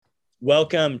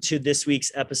Welcome to this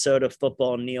week's episode of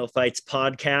Football Neophytes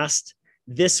podcast.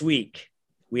 This week,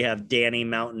 we have Danny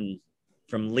Mountain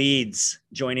from Leeds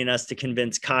joining us to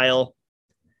convince Kyle.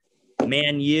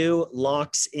 Man U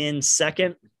locks in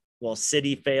second, while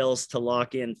City fails to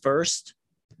lock in first.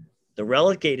 The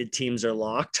relegated teams are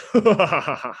locked.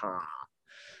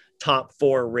 Top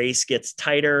four race gets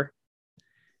tighter.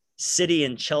 City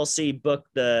and Chelsea book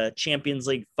the Champions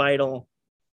League final.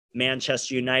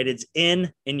 Manchester United's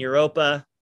in Europa,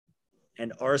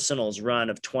 and Arsenal's run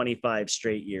of 25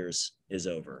 straight years is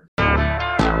over.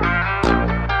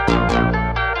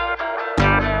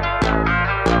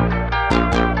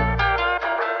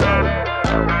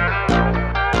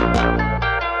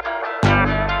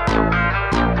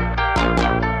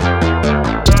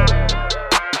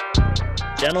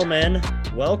 Gentlemen,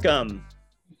 welcome.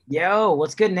 Yo,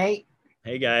 what's good, Nate?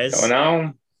 Hey, guys. Going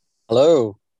on?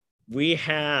 Hello. We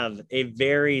have a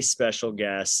very special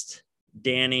guest,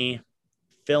 Danny,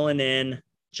 filling in,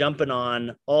 jumping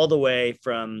on all the way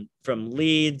from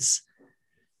Leeds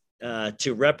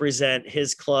to represent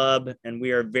his club, and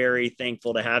we are very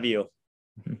thankful to have you.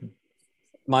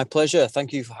 My pleasure.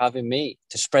 Thank you for having me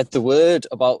to spread the word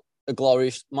about the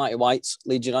glorious Mighty Whites,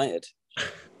 Leeds United.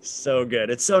 So good.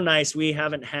 It's so nice. We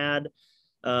haven't had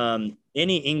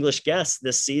any English guests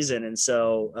this season, and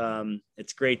so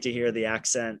it's great to hear the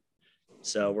accent.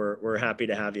 So we're happy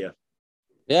to have you.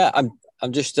 Yeah,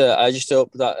 I'm just I just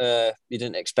hope that you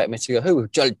didn't expect me to go, "Oh,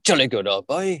 jolly good old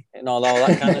boy," and all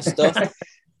that kind of stuff.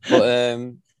 But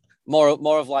more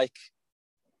of like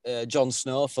Jon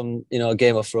Snow from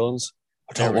Game of Thrones.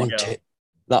 I don't want it.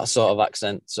 That sort of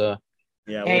accent. So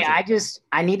yeah. Hey,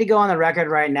 I need to go on the record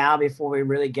right now before we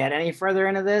really get any further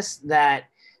into this that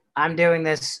I'm doing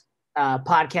this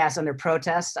podcast under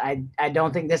protest. I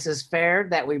don't think this is fair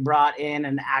that we brought in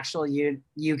an actual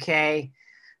UK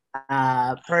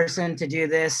person to do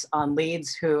this on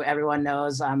Leeds, who everyone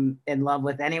knows I'm in love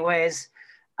with anyways.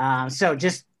 So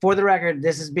just for the record,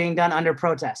 this is being done under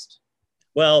protest.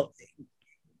 Well,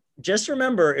 just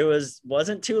remember,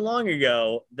 wasn't too long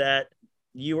ago that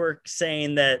you were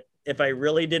saying that if I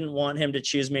really didn't want him to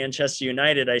choose Manchester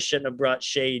United, I shouldn't have brought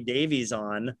Shay Davies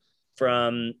on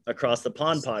from Across the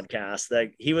Pond podcast.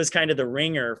 That he was kind of the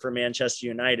ringer for Manchester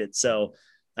United. So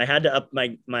I had to up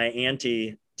my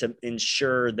ante to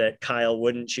ensure that Kyle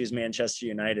wouldn't choose Manchester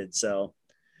United. So,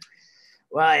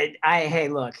 well, hey,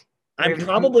 look, I'm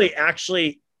probably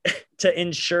actually to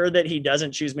ensure that he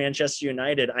doesn't choose Manchester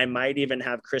United, I might even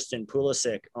have Kristen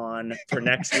Pulisic on for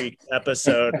next week's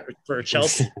episode for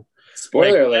Chelsea.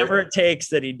 Spoiler alert. Whatever it takes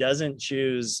that he doesn't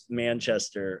choose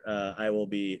Manchester, I will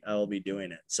be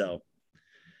doing it. So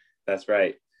that's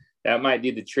right. That might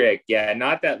do the trick. Yeah,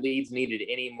 not that Leeds needed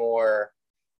any more,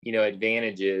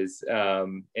 advantages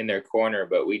in their corner,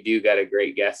 but we do got a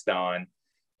great guest on.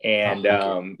 And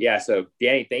so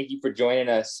Danny, thank you for joining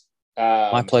us.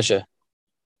 my pleasure.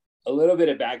 A little bit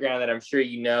of background that I'm sure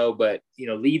you know, but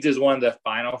Leeds is one of the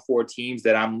final four teams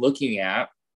that I'm looking at,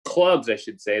 clubs I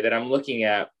should say, that I'm looking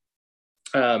at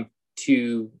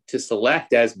to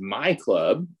select as my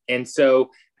club. And so,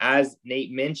 as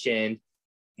Nate mentioned,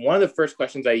 one of the first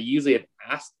questions I usually have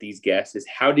asked these guests is,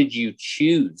 how did you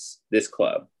choose this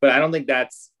club? But I don't think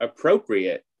that's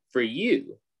appropriate for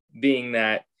you, being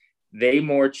that they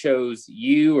more chose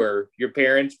you, or your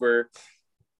parents were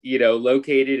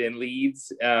located in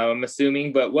Leeds, I'm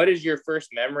assuming. But what is your first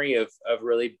memory of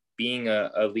really being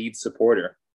a Leeds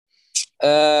supporter?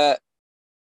 Firstly,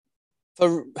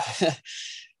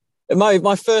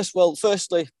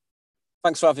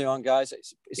 thanks for having me on, guys.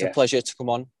 It's a pleasure to come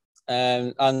on.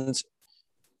 It's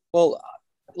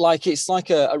like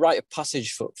a rite of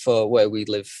passage for where we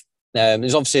live.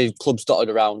 There's obviously clubs dotted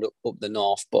around up the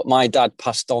north, but my dad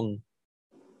passed on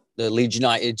the Leeds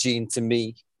United gene to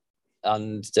me,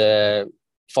 and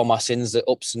for my sins, the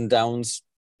ups and downs,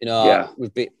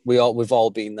 we've all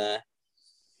been there.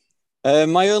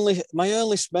 My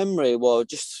earliest memory was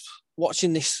just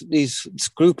watching this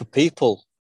group of people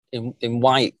in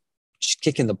white just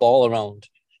kicking the ball around,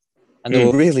 and they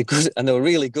were really good. And they were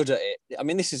really good at it. I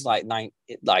mean, this is like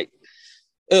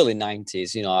early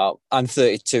 90s. I'm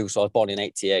 32, so I was born in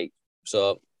 88.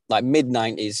 So like mid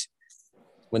 90s,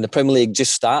 when the Premier League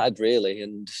just started, really.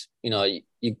 And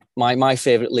my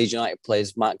favourite Leeds United player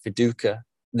is Mark Viduka,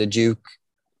 the Duke.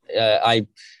 I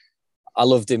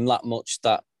loved him that much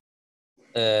that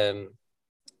I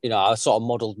sort of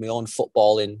modelled my own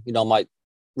football in my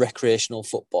recreational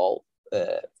football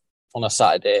on a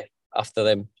Saturday after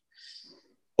them.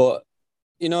 But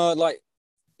like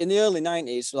in the early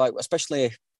 90s, like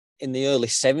especially in the early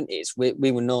 70s,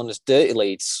 we were known as Dirty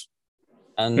Leeds.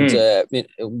 And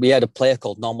we had a player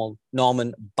called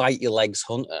Norman Bite Your Legs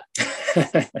Hunter.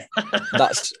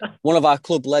 That's one of our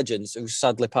club legends who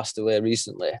sadly passed away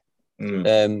recently.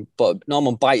 But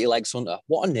Norman Bite Your Legs Hunter,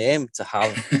 what a name to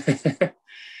have.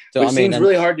 Which seems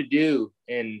really hard to do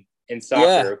in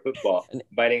soccer or football,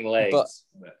 biting legs.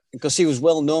 But because he was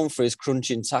well known for his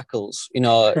crunching tackles, you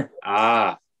know.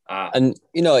 And,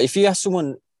 you know, if you ask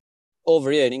someone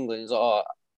over here in England, like,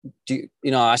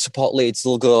 I support Leeds,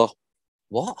 they'll go,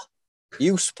 what?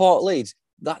 You support Leeds?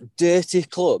 That dirty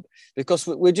club? Because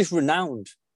we're just renowned.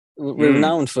 We're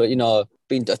renowned for, you know,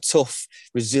 being a tough,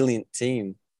 resilient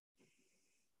team.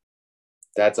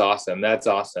 That's awesome.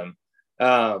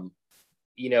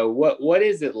 You know, what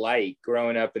is it like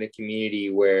growing up in a community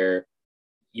where,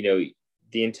 you know,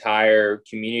 the entire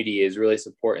community is really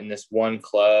supporting this one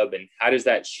club, and how does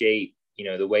that shape, you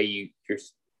know, the way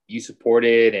you support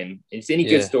it, and it's any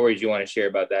good stories you want to share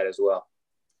about that as well?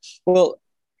 Well,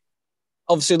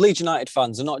 obviously Leeds United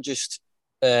fans are not just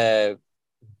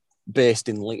based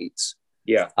in Leeds.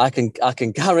 Yeah. I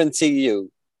can guarantee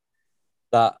you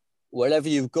that wherever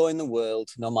you go in the world,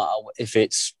 no matter if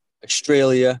it's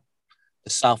Australia, the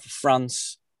south of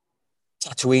France,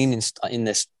 Tatooine in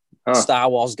this Star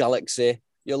Wars galaxy,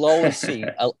 you'll always see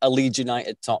a Leeds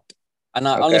United top. And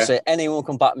honestly, anyone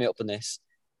can back me up on this.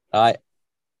 Right?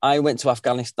 I went to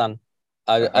Afghanistan,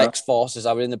 ex-forces,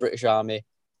 I was in the British Army,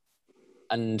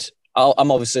 and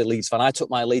I'm obviously a Leeds fan. I took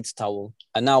my Leeds towel,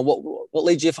 and now what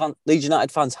Leeds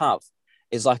United fans have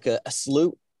is like a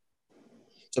salute.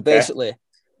 So basically,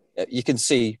 you can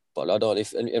see, but I don't know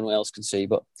if anyone else can see,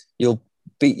 but you'll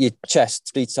beat your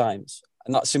chest 3 times,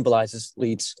 and that symbolises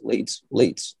Leeds.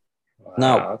 Wow,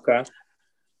 now,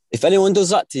 if anyone does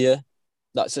that to you,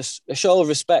 that's a show of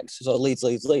respect. So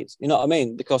Leeds. You know what I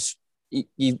mean? Because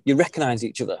you recognise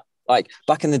each other. Like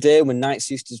back in the day when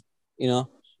knights used to, you know,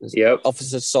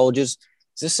 officers, soldiers,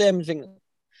 it's the same thing.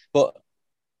 But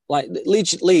like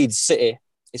Leeds City,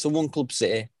 it's a one club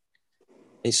city.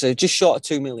 It's just short of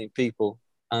 2 million people,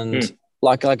 and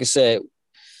like I say,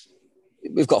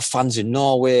 we've got fans in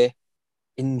Norway,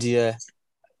 India,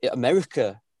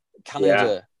 America,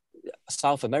 Canada,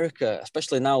 South America,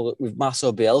 especially now with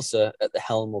Marcelo Bielsa at the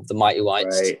helm of the Mighty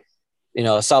Whites. Right. You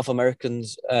know, South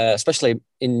Americans, especially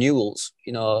in Newell's,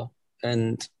 you know,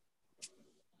 and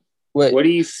what do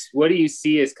you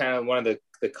see as kind of one of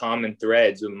the common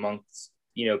threads amongst,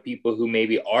 you know, people who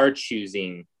maybe are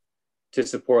choosing to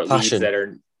support Leeds that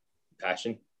are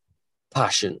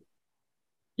passion?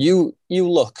 You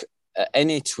look at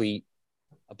any tweet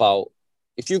about,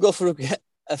 if you go for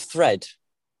a thread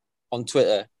on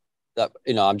Twitter that,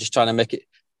 you know, I'm just trying to make it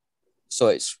so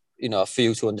it's, you know, for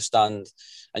you to understand,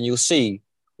 and you'll see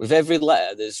with every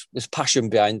letter there's passion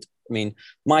behind. I mean,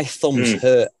 my thumbs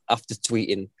hurt after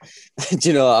tweeting. Do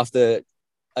you know, after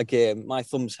a game, my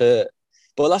thumbs hurt,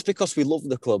 but that's because we love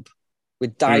the club, we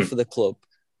die for the club,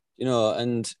 you know.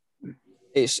 And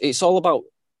it's all about,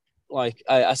 like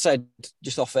I said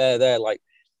just off air there, like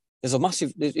there's a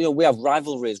massive, you know, we have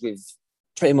rivalries with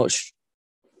pretty much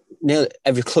nearly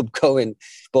every club going,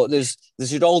 but there's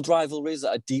your old rivalries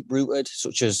that are deep rooted,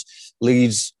 such as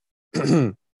Leeds,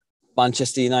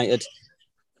 Manchester United,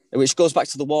 which goes back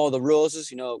to the War of the Roses.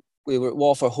 You know, we were at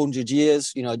war for 100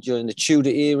 years, you know, during the Tudor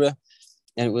era,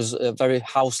 and it was a very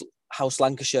House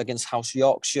Lancashire against House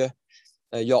Yorkshire.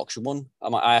 Yorkshire won.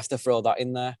 I have to throw that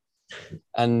in there.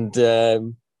 And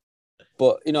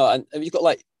but you know, and we've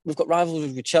got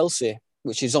rivalries with Chelsea,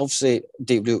 which is obviously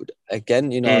deep rooted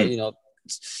again. You know,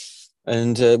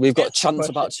 and we've got chants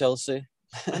about Chelsea.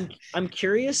 I'm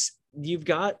curious. You've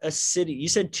got a city. You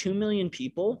said 2 million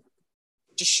people.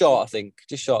 Just short, I think.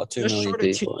 Just short of 2 million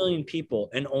people. 2 million people,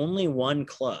 and only one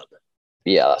club.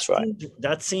 Yeah, that's right.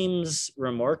 That seems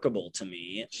remarkable to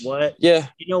me. What? Yeah.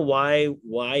 You know why?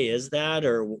 Why is that,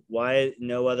 or why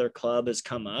no other club has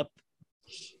come up?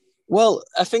 Well,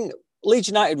 I think Leeds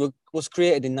United was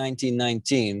created in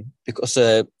 1919 because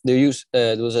there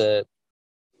was a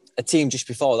team just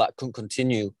before that couldn't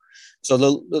continue, so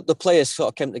the players sort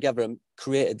of came together and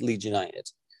created Leeds United,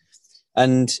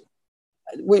 and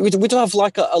we do have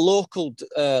like a local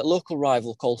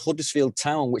rival called Huddersfield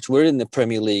Town, which we're in the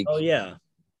Premier League. Oh yeah.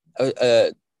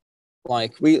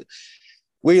 Like we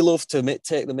love to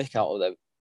take the mick out of them,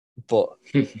 but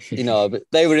you know, but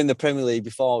they were in the Premier League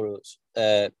before us.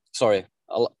 Sorry,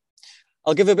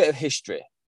 I'll give a bit of history.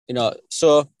 You know,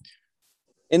 so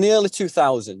in the early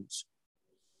 2000s,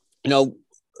 you know,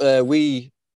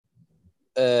 we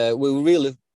were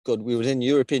really good. We were in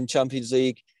European Champions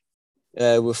League.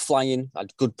 We're flying,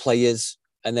 had good players,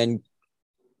 and then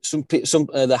some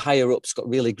the higher ups got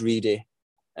really greedy,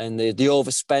 and they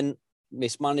overspent,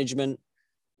 mismanagement,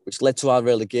 which led to our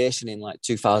relegation in like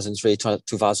 2003,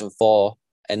 2004.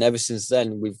 And ever since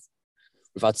then, we've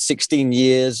had 16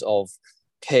 years of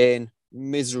pain,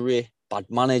 misery, bad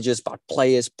managers, bad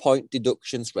players, point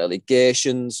deductions,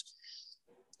 relegations.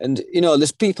 And, you know,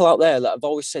 there's people out there that have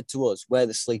always said to us, we're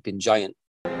the sleeping giant.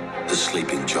 The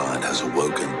sleeping giant has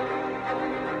awoken.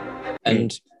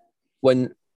 And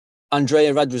when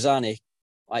Andrea Radrizzani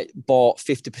bought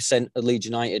 50% of Leeds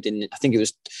United in, I think it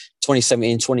was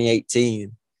 2017,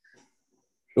 2018,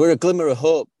 there were a glimmer of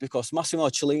hope because Massimo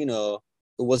Cellino,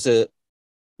 who was the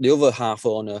other half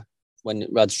owner when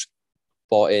Rad's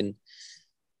bought in,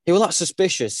 he was that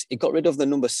suspicious. He got rid of the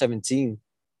number 17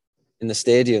 in the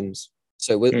stadiums.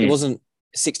 So it wasn't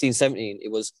 16, 17,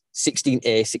 it was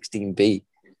 16A, 16B.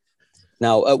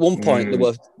 Now, at one point,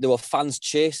 there were fans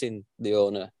chasing the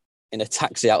owner in a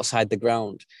taxi outside the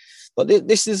ground. But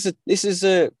this is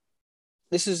a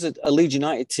Leeds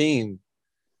United team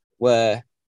where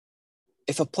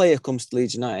if a player comes to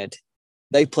Leeds United,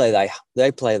 they play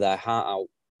their heart out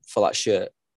for that shirt.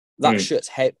 That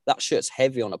shirt's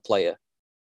heavy on a player.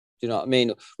 Do you know what I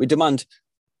mean? We demand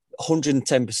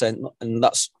 110%, and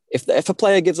that's if a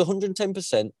player gives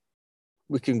 110%,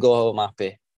 we can go home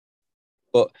happy.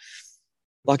 But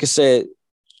like I say,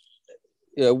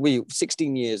 you know, we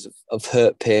 16 years of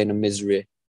hurt, pain, and misery,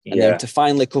 and then to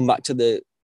finally come back to the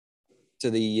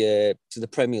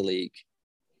Premier League,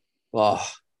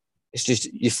 it's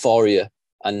just euphoria.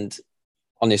 And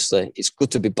honestly, it's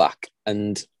good to be back.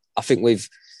 And I think we've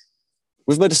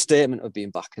made a statement of being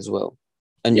back as well.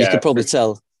 And you could probably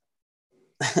tell.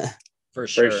 For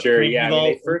sure. Yeah.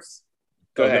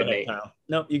 Go ahead, Nate.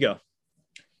 No, you go.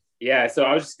 Yeah. So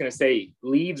I was just going to say,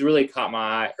 Leeds really caught my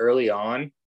eye early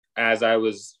on as I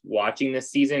was watching this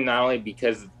season, not only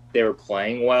because they were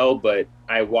playing well, but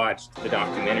I watched the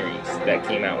documentaries that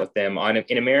came out with them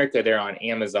in America. They're on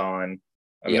Amazon.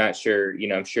 I'm not sure,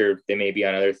 I'm sure they may be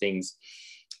on other things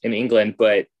in England,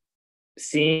 but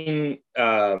seeing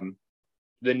the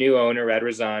new owner,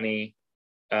 Radrizzani,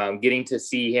 getting to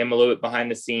see him a little bit behind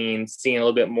the scenes, seeing a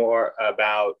little bit more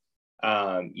about,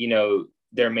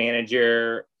 their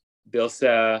manager,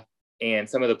 Bilsa, and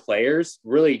some of the players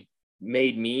really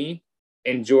made me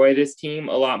enjoy this team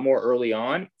a lot more early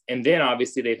on. And then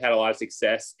obviously they've had a lot of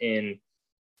success in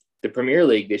the Premier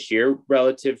League this year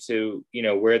relative to,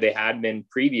 where they had been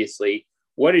previously.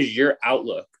 What is your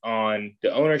outlook on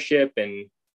the ownership and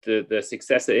the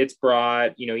success that it's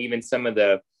brought, even some of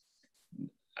the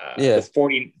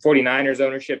 49ers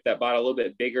ownership that bought a little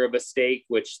bit bigger of a stake,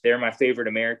 which they're my favorite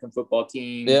American football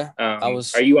team. Yeah.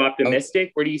 Are you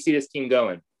optimistic? Where do you see this team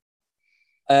going?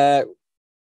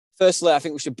 Firstly, I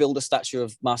think we should build a statue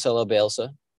of Marcelo Bielsa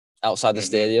outside the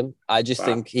stadium. I just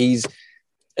think he's.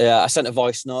 I sent a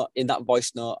voice note. In that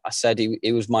voice note, I said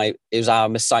he was our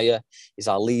messiah. He's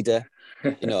our leader.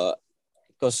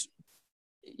 Because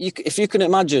if you can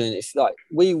imagine, if like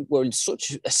we were in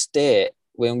such a state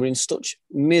when we're in such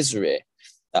misery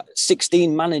that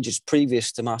 16 managers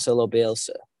previous to Marcelo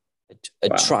Bielsa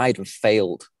had tried and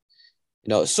failed.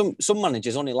 Some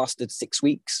managers only lasted 6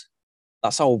 weeks.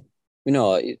 That's how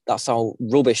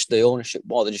rubbish the ownership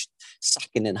was. They're just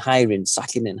sacking and hiring.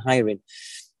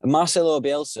 And Marcelo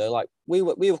Bielsa, like we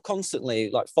were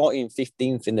constantly like 14th,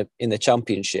 15th in the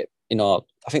championship. I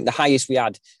think the highest we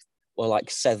had were like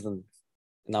 7th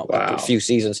in that few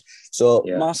seasons. So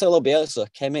Marcelo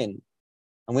Bielsa came in,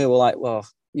 and we were like, well,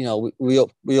 we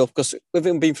up because with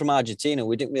him being from Argentina,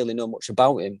 we didn't really know much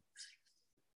about him.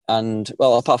 And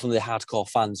well, apart from the hardcore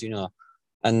fans,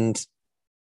 and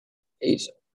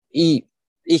he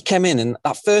came in, and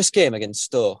that first game against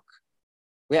Stoke,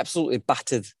 we absolutely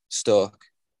battered Stoke.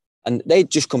 And they'd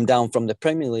just come down from the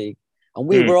Premier League, and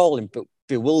we were all in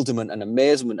bewilderment and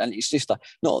amazement. And it's just like,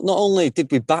 not only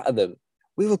did we batter them,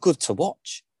 we were good to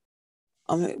watch.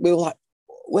 I mean, we were like,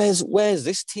 where's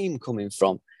this team coming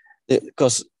from?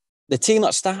 Because the team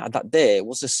that started that day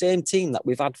was the same team that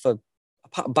we've had for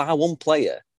bar one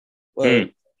player. Where,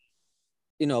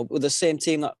 with the same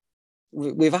team that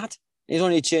we've had. He's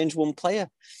only changed one player.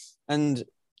 And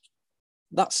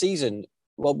that season,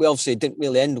 well, we obviously didn't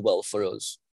really end well for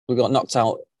us. We got knocked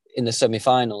out in the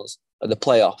semi-finals of the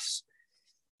playoffs.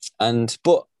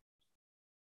 But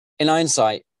in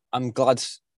hindsight, I'm glad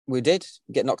we did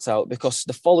get knocked out, because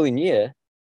the following year,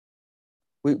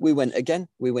 we went again.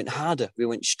 We went harder. We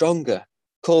went stronger.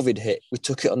 COVID hit. We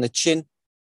took it on the chin,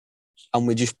 and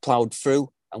we just ploughed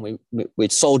through, and we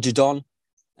soldiered on,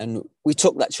 and we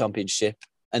took that championship.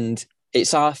 And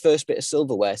it's our first bit of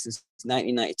silverware since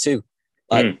 1992.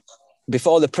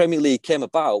 Before the Premier League came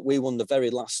about, we won the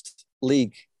very last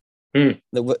league. And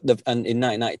in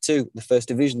 1992, the first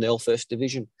division, the All First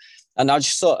Division. And I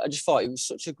just thought it was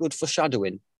such a good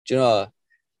foreshadowing, do you know?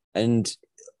 And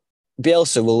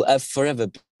Bielsa will forever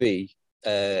be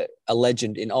a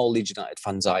legend in all Leeds United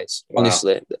fans' eyes. Wow.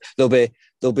 Honestly, there'll be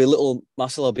little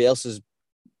Marcelo Bielsa's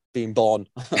being born,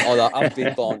 or that I've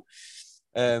been born.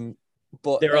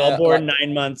 But they're all born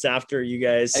 9 months after you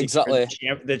guys exactly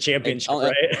the championship,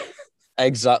 right?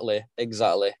 Exactly.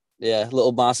 Yeah,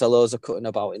 little Marcelos are cutting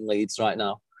about in Leeds right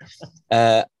now.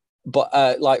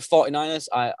 But like 49ers,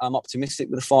 I'm optimistic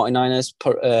with the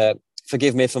 49ers.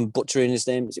 Forgive me if I'm butchering his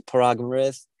name. Is it Parag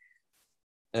Mraith?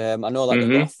 I know that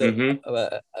they've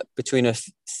got between a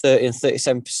 30 and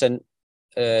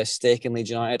 37% stake in Leeds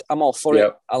United. I'm all for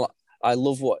it. I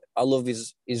love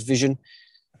his vision.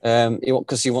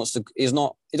 Because he wants to. He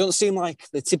doesn't seem like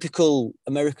the typical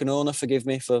American owner. Forgive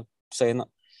me for saying that.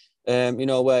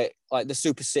 Where like the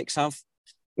Super Six have.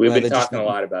 We've been talking a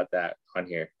lot about that on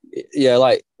here.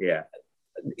 Yeah,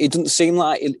 it doesn't seem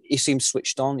like he seems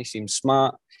switched on. He seems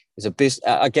smart.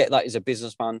 I get that he's a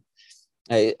businessman,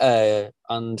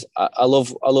 and I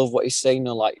love what he's saying.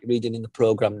 Like reading in the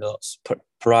program notes,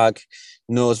 Parag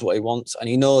knows what he wants, and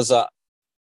he knows that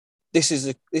this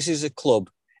is a club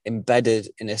embedded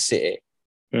in a city,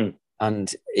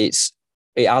 and it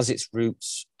has its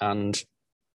roots. And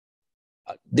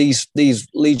these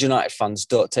Leeds United fans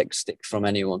don't take stick from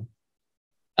anyone,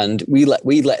 and we let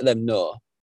them know.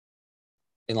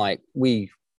 In like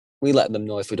we let them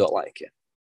know if we don't like it,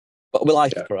 but we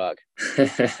like Parag.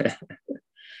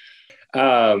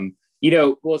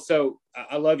 So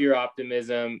I love your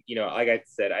optimism. Like I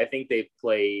said, I think they've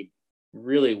played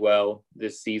really well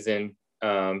this season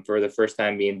for the first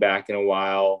time being back in a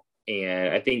while,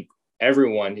 and I think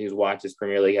everyone who's watched this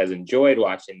Premier League has enjoyed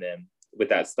watching them with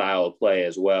that style of play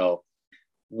as well.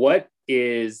 What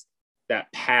is that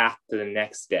path to the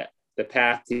next step? The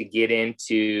path to get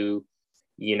into,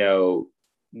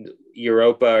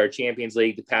 Europa or Champions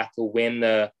League, the path to win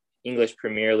the English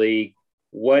Premier League.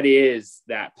 What is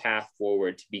that path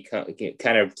forward to become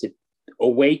kind of to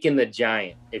awaken the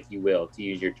giant, if you will, to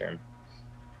use your term?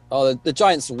 Oh, the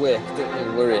giant's awake.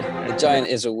 Don't worry. The giant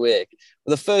is awake.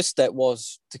 Well, the first step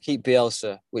was to keep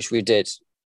Bielsa, which we did.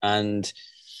 And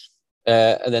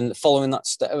then following that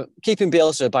step, keeping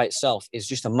Bielsa by itself is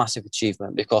just a massive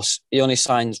achievement because he only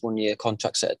signs 1-year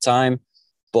contracts at a time.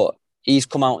 But he's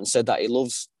come out and said that he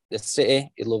loves the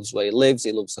city, he loves where he lives,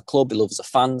 he loves the club, he loves the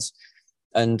fans.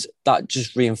 And that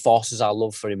just reinforces our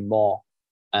love for him more.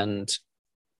 And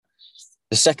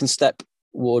the second step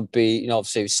would be,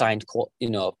 obviously we signed,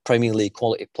 Premier League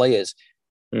quality players.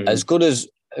 Mm-hmm. As good as,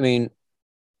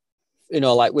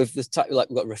 like with this type, like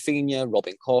we've got Rafinha,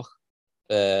 Robin Koch,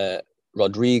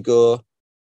 Rodrigo,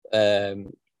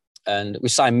 and we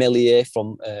signed Meslier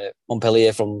from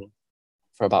Montpellier for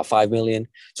about 5 million.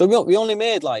 So we only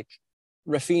made like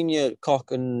Rafinha,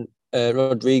 Koch, and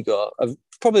Rodrigo,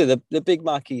 probably the big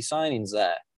marquee signings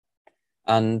there,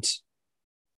 and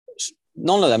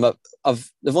none of them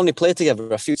they've only played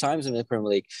together a few times in the Premier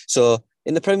League. So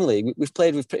in the Premier League, we've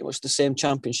played with pretty much the same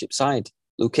Championship side.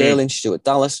 Luke Ayling, Stuart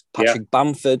Dallas, Patrick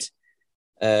Bamford,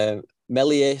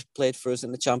 Meslier played for us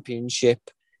in the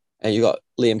Championship. You got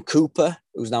Liam Cooper,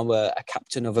 who's now a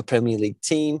captain of a Premier League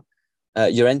team.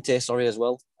 Llorente, as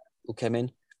well, who came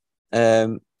in.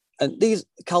 And these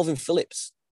Calvin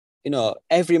Phillips,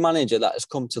 every manager that has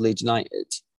come to Leeds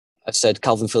United has said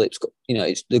Calvin Phillips,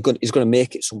 he's going to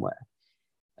make it somewhere.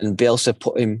 And Bielsa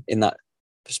put him in that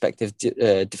prospective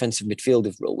defensive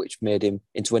midfielder role, which made him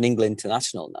into an England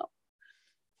international now.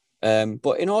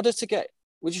 But in order to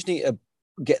we just need to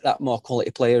get that more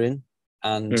quality player in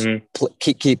and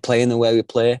keep playing the way we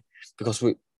play, because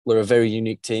we're a very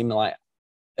unique team. Like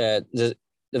the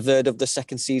third of the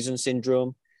second season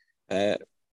syndrome,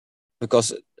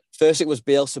 because first it was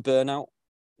Bielsa burnout,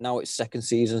 now it's second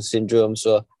season syndrome.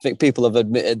 So I think people have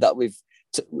admitted that we've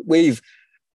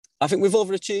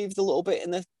overachieved a little bit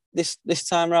in this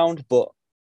time round, but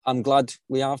I'm glad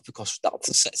we have, because that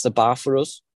sets the bar for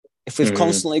us. If we've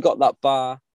constantly got that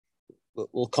bar,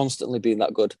 we'll constantly be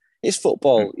that good. It's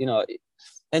football,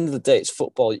 end of the day, it's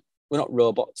football. We're not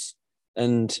robots,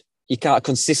 and you can't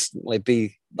consistently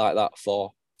be like that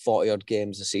for 40 odd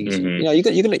games a season. You're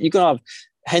gonna have,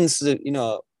 hence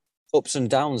the ups and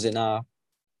downs in our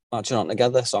Marching On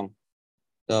Together song.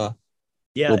 So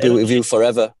we'll be with you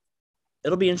forever.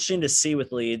 It'll be interesting to see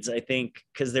with Leeds, I think,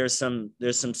 because there's some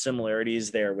similarities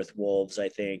there with Wolves. I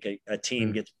think a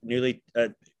team gets a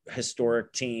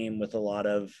historic team with a lot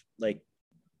of like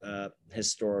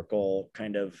historical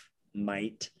kind of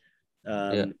might,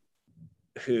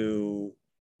 who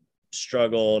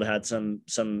struggled, had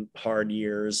some hard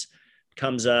years,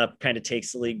 comes up, kind of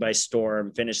takes the league by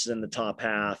storm, finishes in the top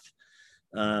half,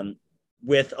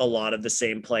 with a lot of the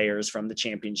same players from the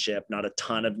championship, not a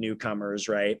ton of newcomers,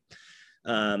 right?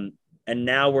 And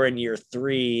now we're in year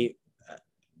 3,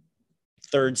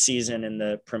 third season in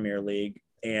the Premier League,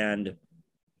 and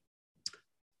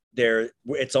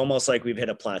it's almost like we've hit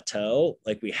a plateau.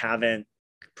 Like we haven't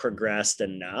progressed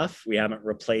enough. We haven't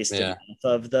replaced enough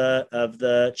of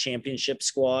the championship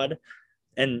squad.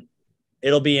 And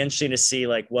it'll be interesting to see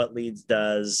like what Leeds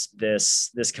does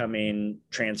this coming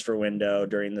transfer window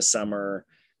during the summer.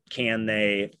 Can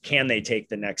they take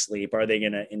the next leap? Are they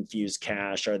going to infuse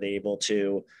cash? Are they able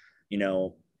to,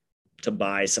 to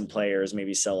buy some players,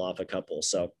 maybe sell off a couple?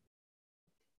 So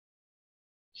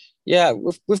yeah,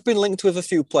 we've been linked with a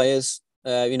few players,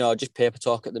 just paper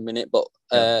talk at the minute, but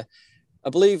I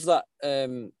believe that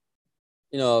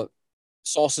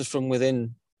sources from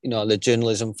within the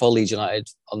journalism for Leeds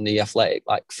United on the Athletic,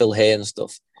 like Phil Hay and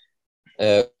stuff,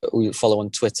 we follow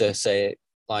on Twitter, say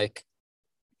like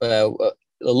they're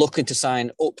looking to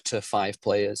sign up to 5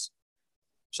 players,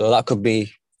 so that could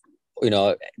be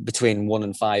between 1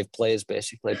 and 5 players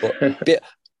basically, but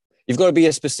you've got to be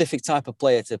a specific type of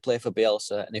player to play for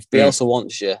Bielsa. And if Bielsa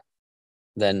wants you,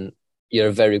 then you're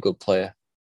a very good player.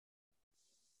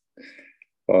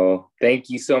 Well, thank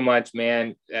you so much,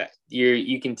 man.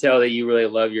 You can tell that you really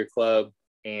love your club.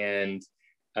 And,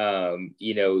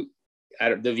 the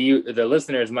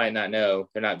listeners might not know,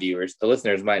 they're not viewers. The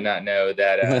listeners might not know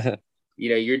that,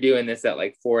 you're doing this at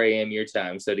like 4 a.m. your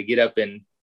time. So to get up and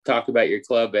talk about your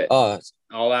club at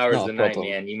all hours of the night,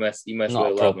 man, you must really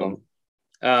love them.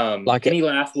 Any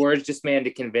last words, just man,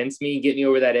 to convince me, get me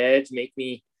over that edge, make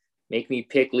me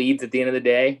pick Leeds at the end of the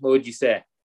day? What would you say?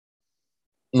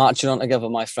 Marching on together,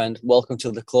 my friend. Welcome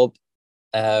to the club.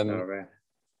 All right.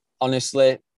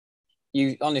 Honestly,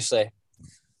 you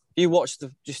watch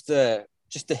the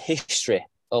history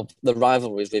of the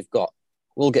rivalries we've got.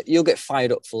 You'll get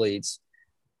fired up for Leeds.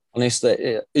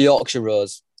 Honestly, Yorkshire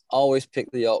Rose. Always pick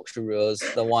the Yorkshire Rose,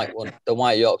 the white one, the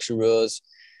white Yorkshire Rose.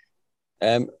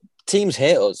 Teams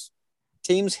hate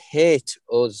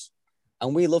us.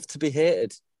 And we love to be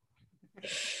hated.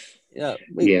 You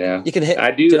can hate.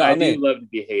 I do love to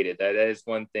be hated. That is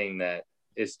one thing that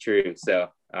is true. So,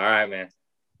 all right, man.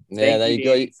 Thank you,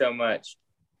 Danny, so much.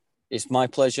 It's my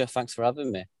pleasure. Thanks for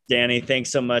having me, Danny. Thanks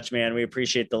so much, man. We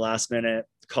appreciate the last minute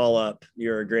call up.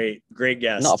 You're a great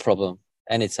guest. Not a problem.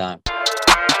 Anytime.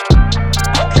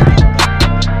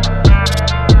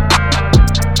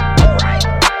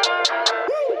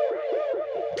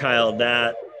 Kyle,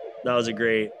 that was a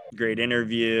great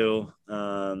interview.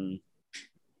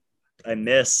 I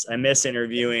miss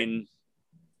interviewing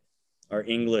our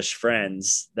English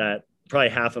friends. That probably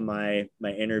half of my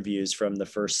interviews from the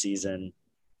first season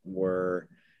were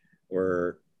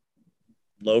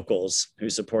locals who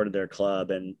supported their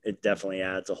club, and it definitely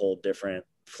adds a whole different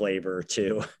flavor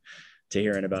to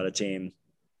hearing about a team.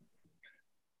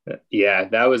 Yeah,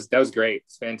 that was great.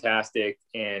 It's fantastic.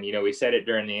 And, we said it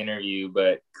during the interview,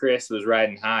 but Chris was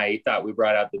riding high. He thought we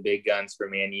brought out the big guns for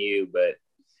Man U, but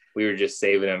we were just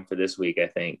saving them for this week, I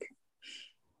think.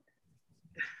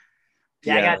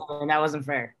 Yeah. I got it. That wasn't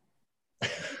fair.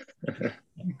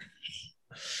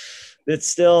 It's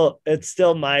still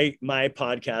my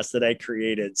podcast that I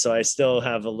created. So I still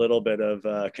have a little bit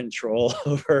of control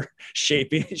over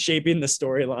shaping the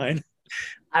storyline.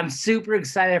 I'm super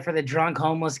excited for the drunk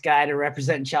homeless guy to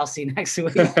represent Chelsea next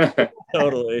week.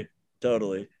 Totally.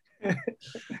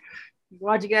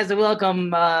 Why don't you guys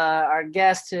welcome our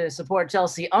guest to support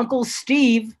Chelsea, Uncle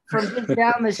Steve from just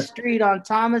down the street on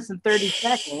Thomas and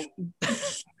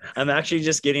 32nd. I'm actually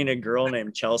just getting a girl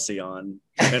named Chelsea on,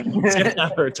 and let's get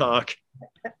have her talk.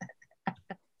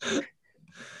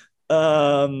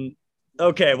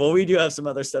 Okay, well, we do have some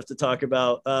other stuff to talk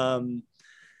about.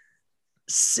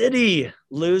 City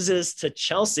loses to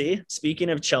Chelsea. Speaking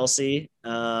of Chelsea,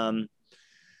 I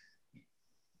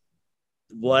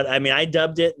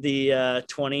dubbed it the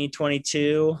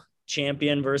 2022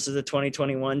 champion versus the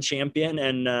 2021 champion,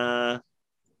 and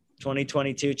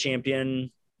 2022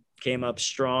 champion came up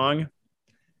strong,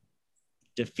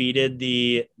 defeated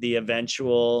the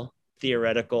eventual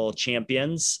theoretical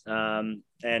champions,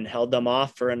 and held them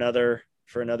off for another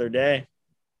day.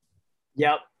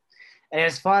 Yep. And it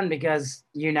was fun because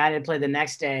United played the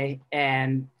next day,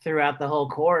 and throughout the whole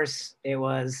course, it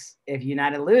was if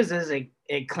United loses,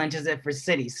 it clinches it for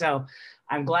City. So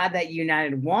I'm glad that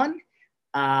United won.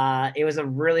 It was a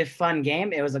really fun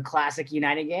game. It was a classic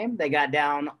United game. They got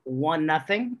down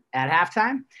 1-0 at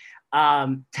halftime.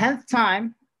 10th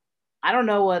time. I don't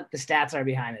know what the stats are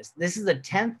behind this. This is the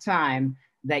 10th time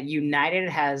that United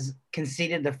has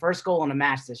conceded the first goal in a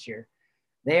match this year.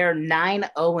 They are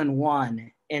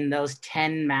 9-0-1 in those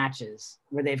 10 matches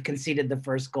where they've conceded the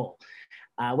first goal,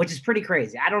 which is pretty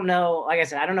crazy. I don't know. Like I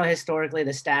said, I don't know historically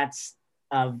the stats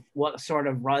of what sort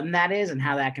of run that is and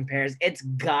how that compares. It's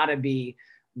got to be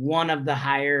one of the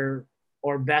higher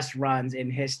or best runs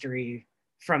in history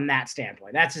from that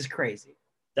standpoint. That's just crazy.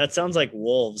 That sounds like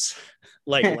Wolves,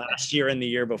 like last year and the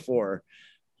year before,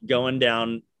 going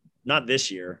down, not this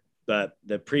year, but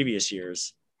the previous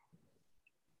years.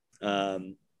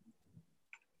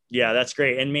 Yeah, that's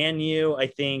great. And Man U, I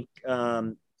think,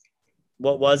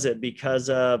 what was it? Because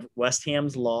of West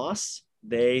Ham's loss,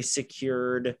 they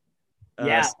secured.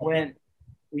 When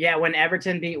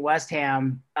Everton beat West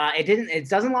Ham, it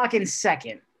doesn't lock in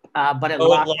second, but it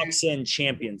locks in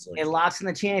Champions League. It locks in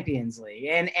the Champions League,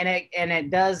 and it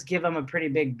does give them a pretty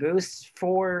big boost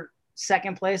for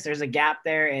second place. There's a gap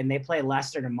there, and they play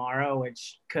Leicester tomorrow,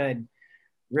 which could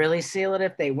really seal it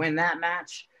if they win that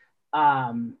match.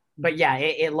 But yeah,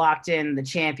 it locked in the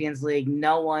Champions League.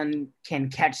 No one can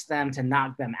catch them to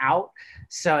knock them out.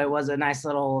 So it was a nice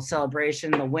little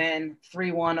celebration. The win,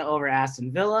 3-1 over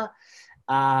Aston Villa.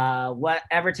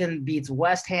 Everton beats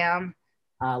West Ham,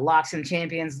 locks in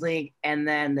Champions League. And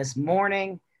then this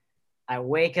morning, I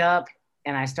wake up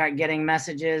and I start getting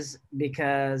messages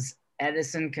because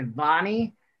Edinson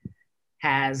Cavani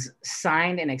has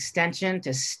signed an extension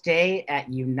to stay at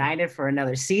United for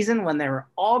another season, when there were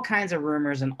all kinds of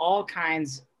rumors and all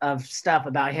kinds of stuff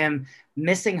about him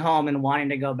missing home and wanting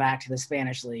to go back to the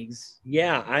Spanish leagues.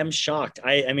 Yeah, I'm shocked.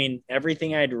 I mean,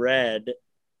 everything I'd read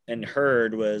and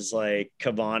heard was like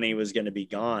Cavani was going to be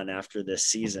gone after this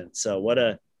season.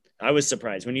 So I was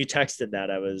surprised when you texted that.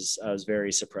 I was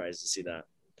very surprised to see that.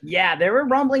 Yeah, there were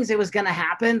rumblings it was going to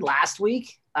happen last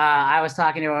week. I was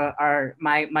talking to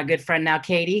my good friend now,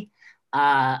 Katie,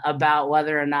 about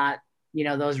whether or not,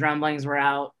 those rumblings were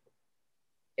out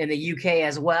in the UK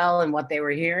as well and what they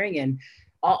were hearing. And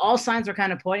all signs were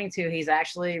kind of pointing to he's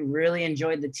actually really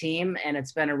enjoyed the team, and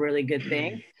it's been a really good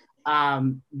thing.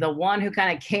 The one who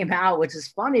kind of came out, which is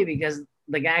funny because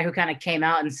the guy who kind of came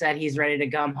out and said he's ready to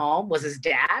come home was his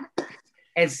dad.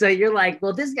 And so you're like,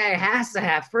 well, this guy has to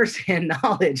have firsthand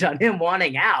knowledge on him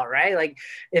wanting out, right? Like,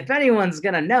 if anyone's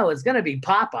going to know, it's going to be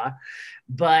Papa.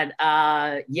 But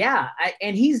and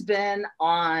he's been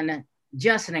on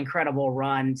just an incredible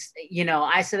run.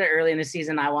 I said it early in the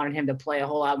season, I wanted him to play a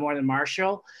whole lot more than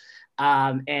Martial.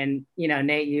 And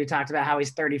Nate, you talked about how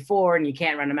he's 34 and you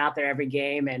can't run him out there every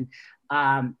game. And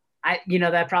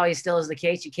that probably still is the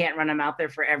case. You can't run him out there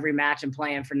for every match and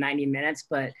play him for 90 minutes,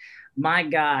 but my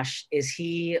gosh, is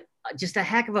he just a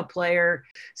heck of a player.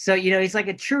 So, he's like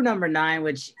a true number 9,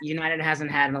 which United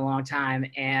hasn't had in a long time,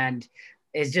 and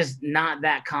is just not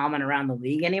that common around the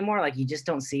league anymore. Like, you just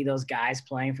don't see those guys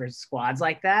playing for squads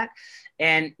like that.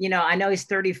 And, I know he's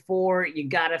 34. You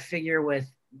got to figure with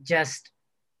just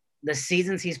the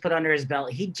seasons he's put under his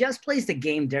belt, he just plays the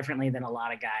game differently than a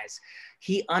lot of guys.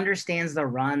 He understands the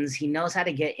runs. He knows how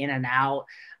to get in and out.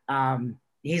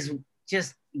 He's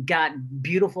just got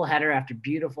beautiful header after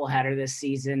beautiful header this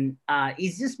season.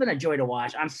 He's just been a joy to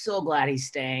watch. I'm so glad he's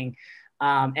staying.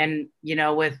 And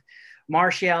with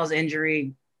Martial's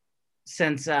injury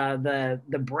since the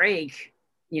break,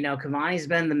 Cavani's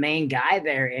been the main guy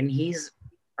there, and he's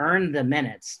earned the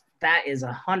minutes. That is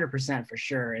 100% for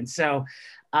sure. And so,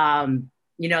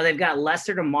 they've got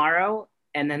Leicester tomorrow,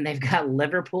 and then they've got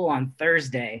Liverpool on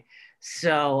Thursday.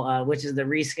 So, which is the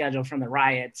reschedule from the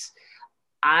riots.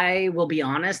 I will be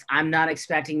honest, I'm not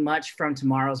expecting much from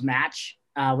tomorrow's match.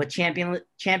 With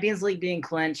Champions League being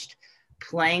clinched,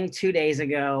 playing 2 days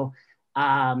ago,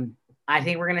 I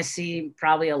think we're going to see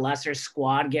probably a lesser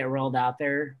squad get rolled out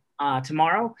there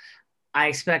tomorrow. I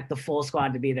expect the full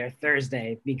squad to be there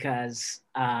Thursday because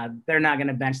they're not going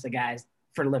to bench the guys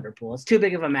for Liverpool. It's too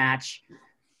big of a match.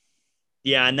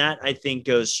 Yeah, and that, I think,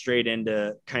 goes straight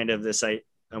into kind of this. I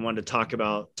wanted to talk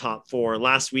about top 4.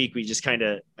 Last week, we just kind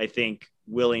of, I think,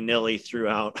 willy-nilly threw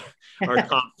out our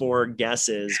top 4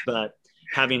 guesses, but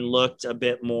having looked a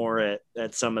bit more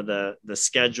at some of the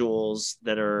schedules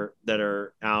that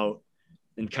are out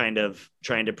and kind of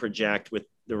trying to project with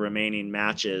the remaining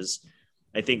matches,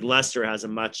 I think Leicester has a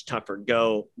much tougher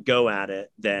go at it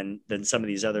than some of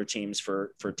these other teams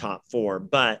for top 4.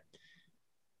 But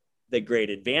the great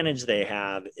advantage they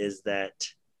have is that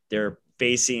they're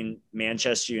facing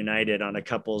Manchester United on a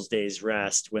couple's days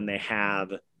rest when they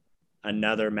have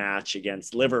another match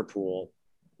against Liverpool,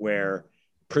 where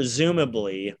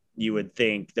presumably you would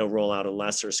think they'll roll out a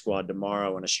lesser squad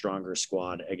tomorrow and a stronger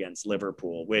squad against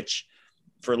Liverpool, which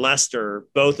for Leicester,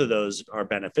 both of those are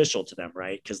beneficial to them,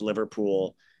 right? Because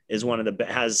Liverpool is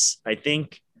I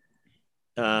think,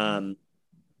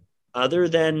 other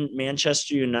than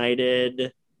Manchester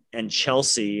United and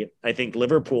Chelsea. I think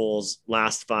Liverpool's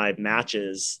last 5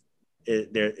 matches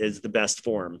is the best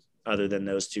form other than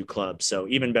those 2 clubs. So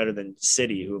even better than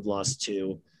City, who have lost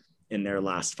 2 in their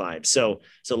last 5. So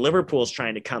Liverpool's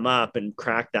trying to come up and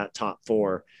crack that top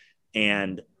 4.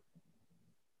 And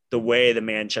the way the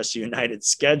Manchester United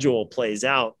schedule plays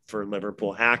out for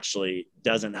Liverpool actually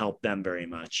doesn't help them very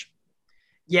much.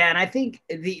 Yeah, and I think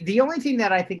the only thing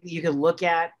that I think that you could look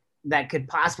at that could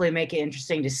possibly make it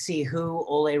interesting to see who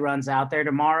Ole runs out there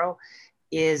tomorrow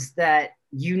is that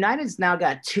United's now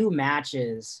got 2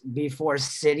 matches before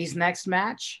City's next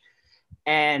match.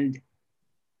 And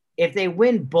if they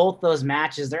win both those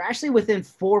matches, they're actually within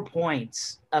 4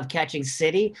 points of catching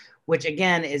City, which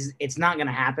again it's not going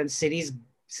to happen. City's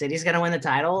going to win the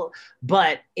title,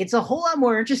 but it's a whole lot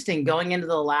more interesting going into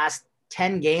the last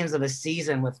 10 games of a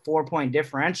season with 4-point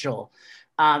differential.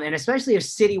 And especially if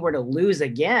City were to lose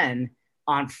again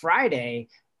on Friday,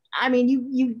 I mean,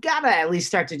 you got to at least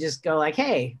start to just go like,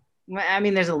 hey, I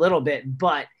mean, there's a little bit,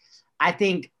 but I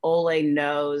think Ole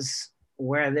knows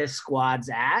where this squad's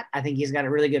at. I think he's got a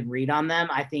really good read on them.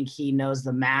 I think he knows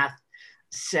the math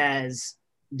says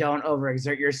don't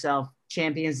overexert yourself.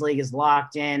 Champions League is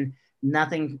locked in.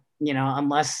 Nothing,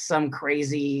 unless some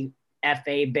crazy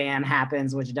FA ban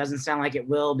happens, which doesn't sound like it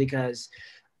will because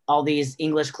all these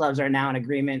English clubs are now in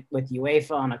agreement with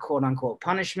UEFA on a quote unquote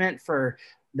punishment for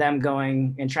them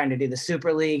going and trying to do the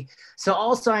Super League. So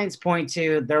all signs point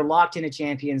to they're locked in a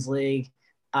Champions League.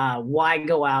 Why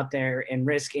go out there and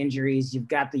risk injuries? You've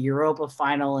got the Europa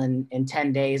final in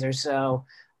 10 days or so.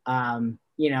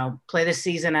 Play the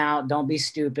season out. Don't be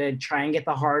stupid. Try and get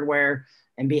the hardware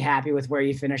and be happy with where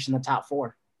you finish in the top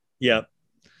 4. Yep.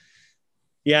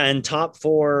 Yeah, and top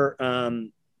 4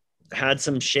 had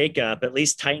some shakeup, at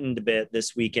least tightened a bit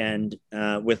this weekend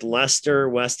with Leicester,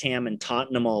 West Ham, and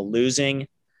Tottenham all losing,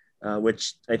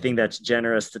 which I think that's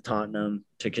generous to Tottenham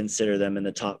to consider them in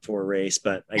the top 4 race,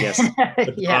 but I guess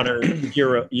the broader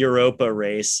Europa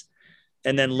race.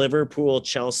 And then Liverpool,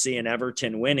 Chelsea, and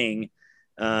Everton winning.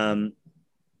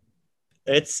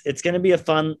 It's going to be a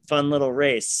fun little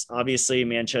race. Obviously,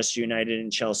 Manchester United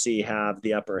and Chelsea have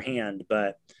the upper hand,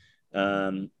 but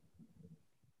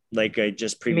like I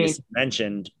just previously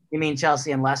mentioned. You mean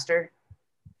Chelsea and Leicester?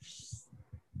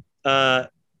 Yeah,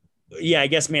 I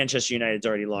guess Manchester United's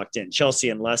already locked in. Chelsea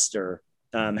and Leicester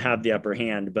have the upper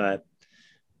hand, but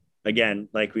again,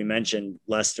 like we mentioned,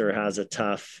 Leicester has a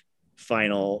tough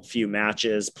final few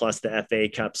matches, plus the FA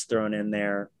Cup's thrown in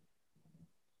there.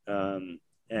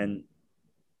 And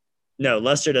no,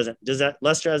 Leicester doesn't.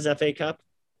 Leicester has FA Cup?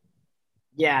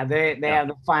 Yeah, they have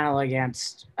the final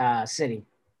against City.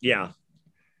 Yeah.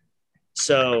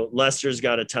 So Leicester's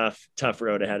got a tough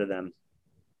road ahead of them.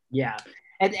 Yeah.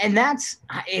 And that's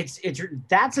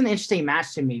an interesting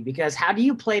match to me because how do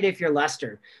you play it if you're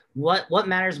Leicester? What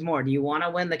matters more? Do you want to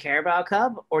win the Carabao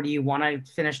Cup or do you want to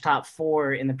finish top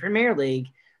 4 in the Premier League?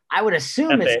 I would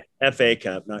assume it's FA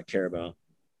Cup, not Carabao.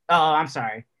 Oh, I'm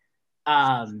sorry.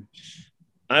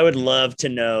 I would love to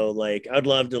know,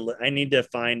 I need to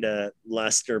find a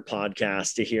Leicester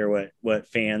podcast to hear what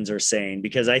fans are saying,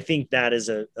 because I think that is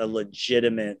a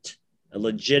legitimate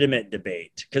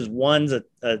debate, because one's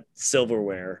a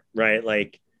silverware, right?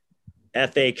 Like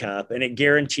FA Cup, and it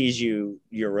guarantees you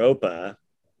Europa,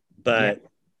 but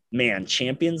man,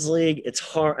 Champions League, it's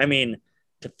hard. I mean,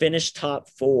 to finish top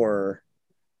 4.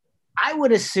 I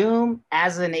would assume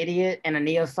as an idiot and a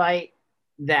neophyte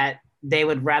that they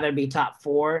would rather be top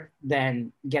 4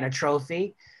 than get a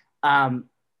trophy.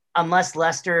 Unless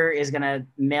Leicester is going to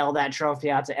mail that trophy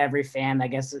out to every fan, I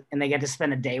guess, and they get to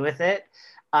spend a day with it.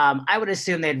 I would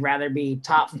assume they'd rather be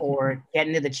top 4, get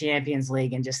into the Champions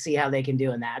League and just see how they can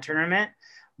do in that tournament.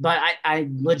 But I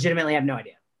legitimately have no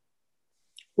idea.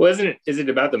 Well, is it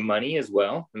about the money as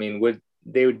well? I mean,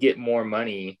 they would get more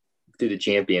money through the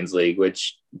Champions League,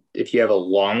 which if you have a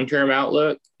long-term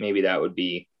outlook, maybe that would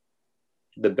be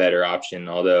the better option.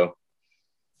 Although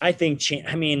I think,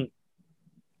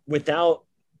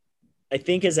 I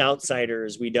think as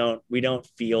outsiders, we don't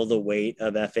feel the weight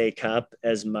of FA Cup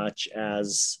as much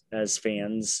as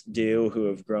fans do who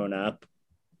have grown up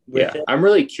with it. I'm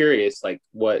really curious,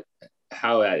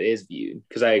 how that is viewed,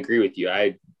 because I agree with you.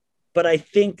 But I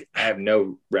think I have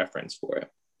no reference for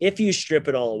it. If you strip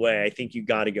it all away, I think you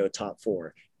got to go top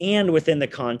 4. And within the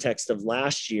context of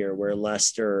last year where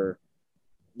Leicester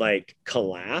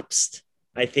collapsed,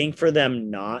 I think for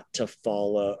them not to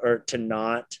follow or to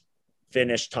not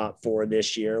finish top 4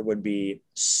 this year would be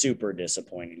super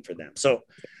disappointing for them. So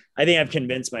I think I've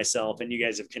convinced myself, and you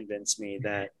guys have convinced me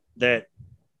that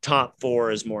top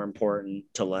 4 is more important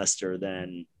to Leicester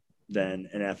than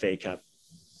an FA Cup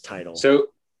title. So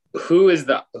Who is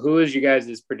you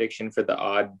guys' prediction for the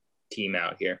odd team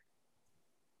out here?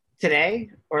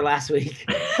 Today or last week?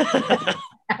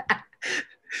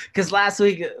 Because last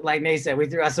week, like Nate said, we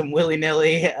threw out some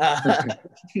willy-nilly.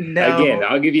 No. Again,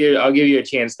 I'll give you a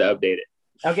chance to update it.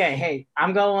 Okay, hey,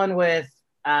 I'm going with.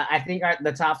 I think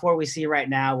the top four we see right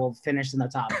now will finish in the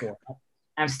top four.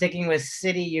 I'm sticking with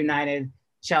City, United,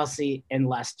 Chelsea, and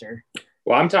Leicester.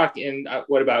 Well, I'm talking.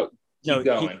 What about keep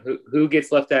going? Who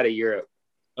gets left out of Europe?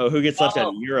 Oh, who gets left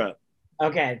out of Europe?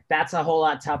 Okay, that's a whole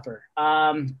lot tougher.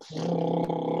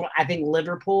 I think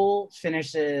Liverpool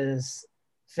finishes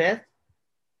 5th,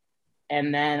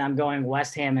 and then I'm going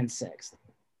West Ham in 6th.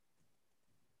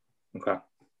 Okay.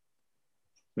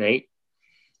 Nate?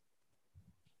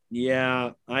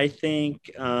 Yeah, I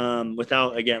think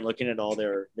without, again, looking at all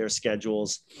their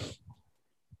schedules,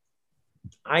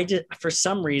 for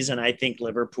some reason, I think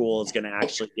Liverpool is going to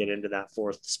actually get into that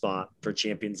 4th spot for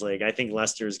Champions League. I think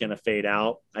Leicester is going to fade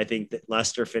out. I think that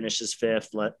Leicester finishes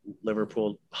 5th,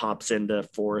 Liverpool hops into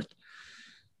 4th.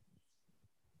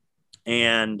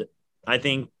 And I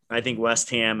think West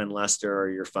Ham and Leicester are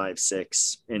your 5,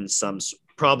 6 in some,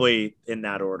 probably in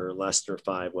that order. Leicester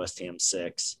 5, West Ham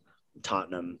 6,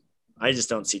 Tottenham. I just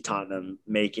don't see Tottenham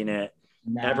making it.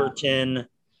 No. Everton,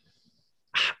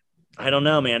 I don't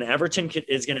know, man. Everton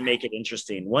is going to make it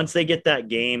interesting. Once they get that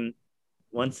game,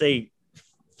 once they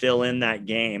fill in that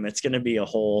game, it's going to be a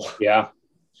whole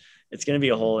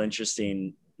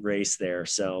interesting race there.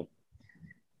 So,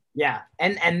 yeah.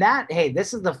 And that, hey,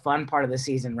 this is the fun part of the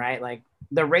season, right? Like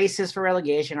the races for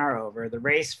relegation are over. The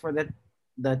race for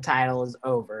the title is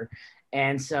over.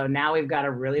 And so now we've got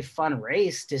a really fun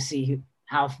race to see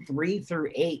how 3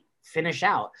 through 8 finish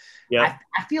out. Yeah,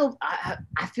 I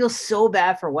feel so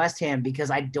bad for West Ham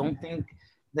because I don't think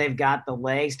they've got the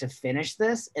legs to finish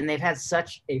this, and they've had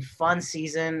such a fun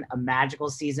season, a magical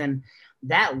season.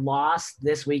 That loss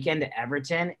this weekend to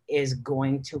Everton is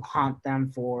going to haunt them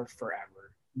for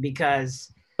forever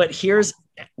because. But here's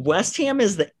West Ham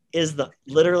is the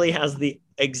literally has the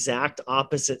exact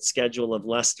opposite schedule of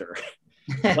Leicester.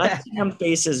 West Ham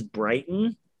faces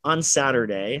Brighton on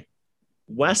Saturday,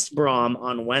 West Brom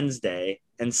on Wednesday,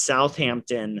 and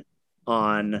Southampton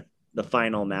on the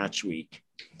final match week.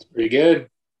 It's pretty good.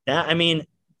 Yeah, I mean,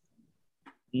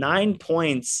 9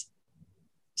 points,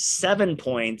 7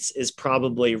 points is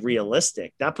probably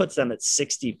realistic. That puts them at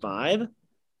 65.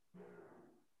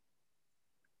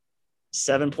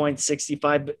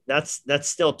 7.65, but that's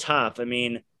still tough. I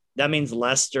mean, that means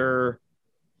Leicester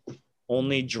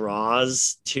only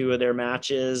draws 2 of their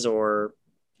matches, or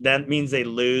that means they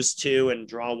lose 2 and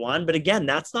draw 1. But again,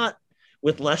 that's not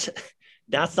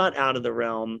out of the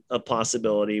realm of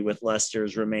possibility with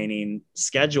Leicester's remaining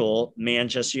schedule: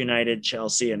 Manchester United,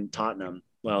 Chelsea, and Tottenham.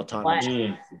 Well,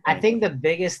 Tottenham. I think the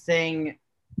biggest thing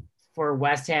for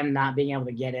West Ham not being able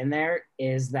to get in there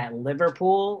is that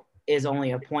Liverpool is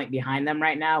only a point behind them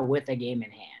right now with a game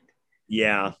in hand.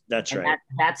 Yeah, that's right.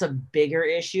 That's a bigger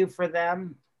issue for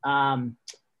them.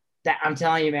 That I'm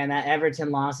telling you, man, that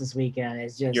Everton loss this weekend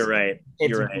is just. You're right.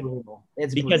 It's brutal.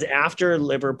 It's because after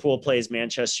Liverpool plays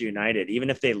Manchester United,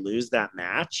 even if they lose that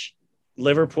match,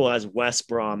 Liverpool has West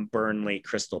Brom, Burnley,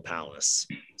 Crystal Palace.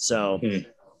 So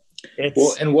it's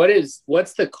well. And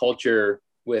what's the culture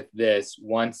with this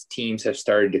once teams have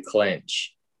started to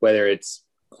clinch, whether it's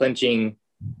clinching,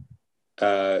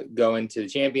 going to the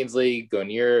Champions League, going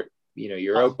to Europe,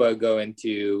 Europa, going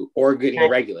to, or getting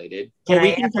regulated. Can I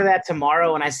answer that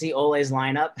tomorrow when I see Ole's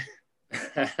lineup?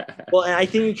 Well, I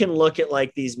think you can look at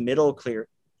like these middle clear.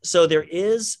 So there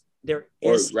is a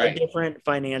different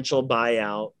financial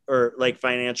buyout or like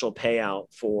financial payout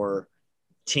for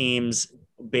teams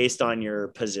based on your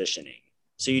positioning.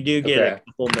 So you do get a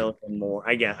couple million more.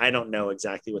 I don't know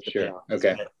exactly what the payout is.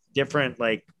 Okay. But different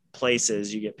like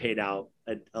places you get paid out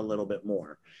a little bit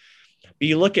more. But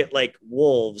you look at like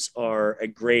Wolves are a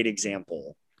great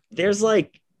example. There's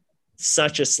like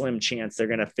such a slim chance they're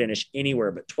going to finish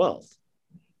anywhere but 12th.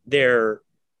 They're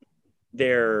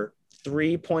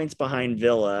 3 points behind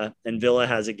Villa, and Villa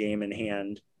has a game in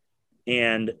hand,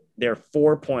 and they're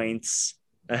 4 points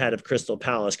ahead of Crystal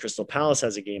Palace. Crystal Palace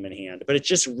has a game in hand, but it's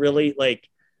just really like,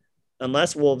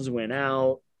 unless Wolves win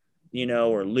out,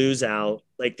 or lose out,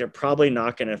 like they're probably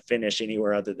not going to finish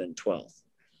anywhere other than 12th.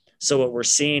 So what we're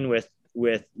seeing with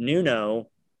Nuno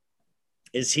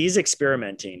is he's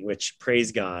experimenting, which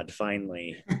praise God,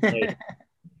 finally. Like,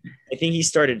 I think he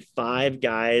started 5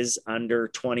 guys under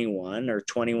 21 or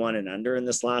 21 and under in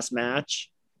this last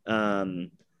match. And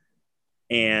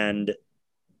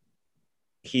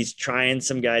he's trying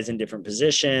some guys in different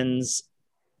positions.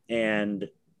 And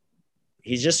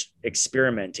he's just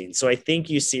experimenting. So I think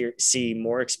you see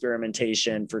more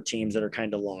experimentation for teams that are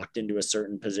kind of locked into a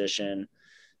certain position.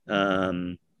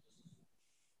 And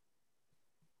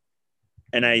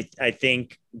I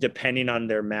think depending on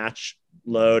their match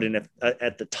load, and if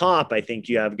at the top, I think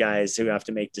you have guys who have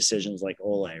to make decisions like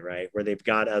Ole, right, where they've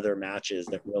got other matches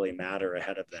that really matter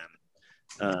ahead of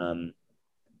them,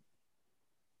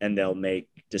 and they'll make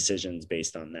decisions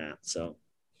based on that. So,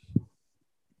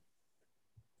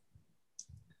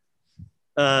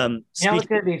 what's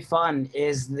going to be fun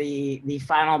is the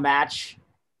final match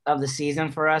of the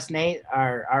season for us, Nate.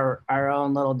 Our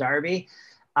own little derby.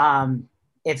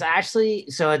 It's actually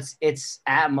it's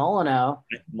at Molyneux.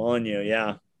 Molyneux,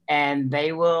 yeah. And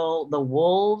the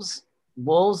Wolves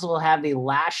will have the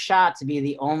last shot to be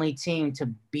the only team to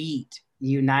beat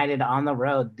United on the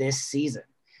road this season.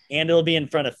 And it'll be in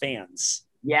front of fans.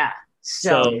 Yeah.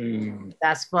 So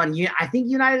that's fun. I think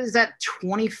United is at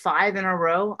 25 in a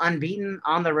row, unbeaten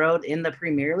on the road in the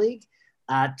Premier League,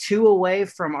 2 away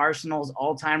from Arsenal's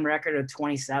all-time record of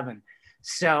 27.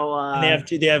 So and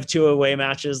they have 2 away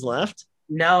matches left.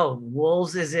 No,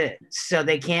 Wolves is it. So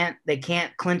they can't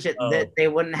clinch it. That they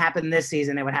wouldn't happen this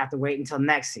season. They would have to wait until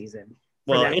next season.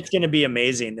 Well, it's going to be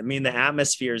amazing. I mean, the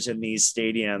atmospheres in these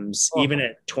stadiums, even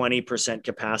at 20%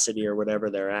 capacity or whatever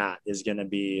they're at, it's going to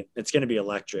be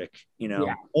electric.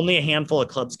 Only a handful of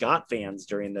clubs got fans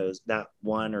during that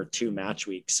 1 or 2 match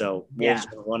weeks. So Wolves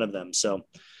were one of them. So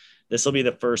this will be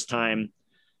the first time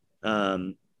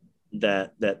that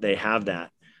they have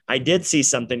that. I did see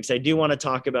something because I do want to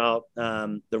talk about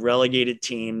the relegated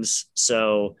teams.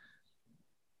 So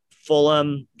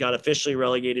Fulham got officially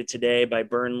relegated today by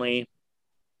Burnley.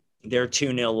 Their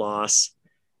 2-0 loss.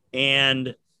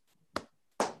 And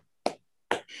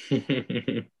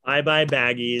bye-bye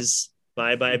baggies.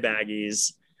 Bye-bye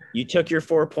baggies. You took your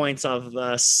 4 points off of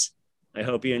us. I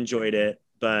hope you enjoyed it,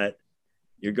 but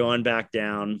you're going back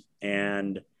down.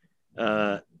 And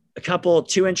 2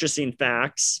 interesting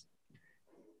facts.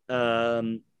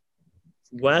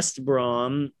 West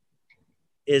Brom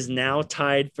is now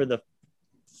tied for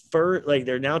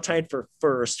they're now tied for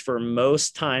first for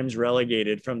most times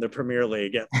relegated from the Premier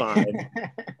League at 5.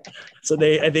 So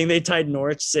I think they tied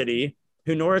Norwich City,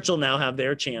 who Norwich will now have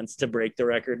their chance to break the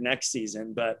record next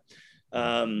season. But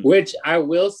which I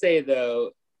will say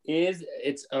though is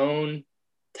its own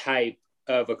type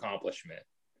of accomplishment.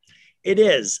 It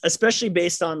is, especially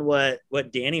based on what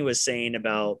Danny was saying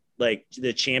about like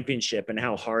the championship and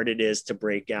how hard it is to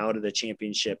break out of the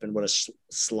championship and what a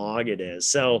slog it is.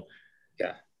 So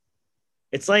yeah.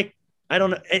 It's like, I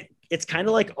don't know. It's kind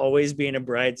of like always being a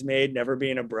bridesmaid, never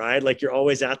being a bride. Like you're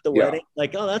always at the wedding.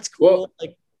 Like, oh, that's cool. Well,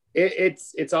 like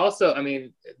it's also, I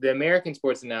mean, the American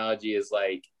sports analogy is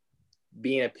like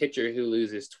being a pitcher who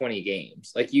loses 20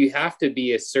 games. Like you have to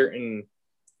be a certain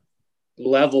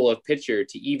level of pitcher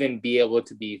to even be able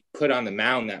to be put on the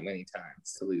mound that many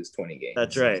times to lose 20 games.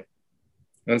 That's right.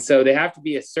 And so they have to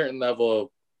be a certain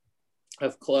level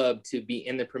of club to be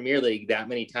in the Premier League that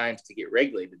many times to get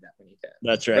regulated that many times.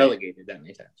 That's right. Relegated that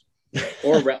many times.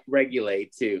 Or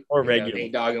regulate too. Or regulate.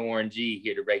 Nate Dogg and Warren G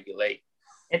here to regulate.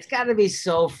 It's got to be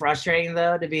so frustrating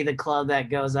though to be the club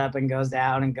that goes up and goes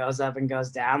down and goes up and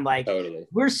goes down. Like totally.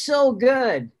 We're so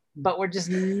good, but we're just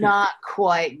not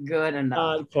quite good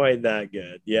enough. Not quite that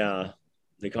good. Yeah.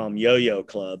 They call them yo-yo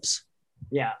clubs.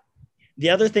 Yeah.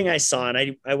 The other thing I saw,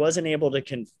 and I wasn't able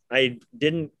to, I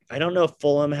don't know if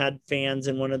Fulham had fans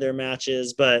in one of their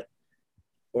matches,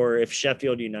 or if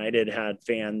Sheffield United had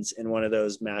fans in one of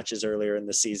those matches earlier in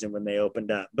the season when they opened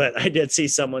up. But I did see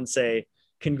someone say,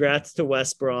 congrats to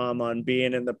West Brom on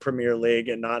being in the Premier League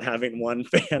and not having one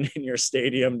fan in your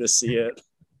stadium to see it.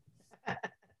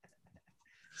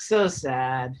 So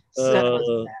sad.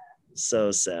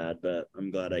 So sad, but I'm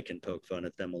glad I can poke fun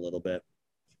at them a little bit.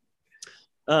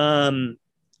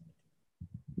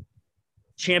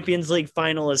 Champions League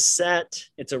final is set.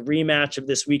 It's a rematch of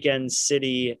this weekend's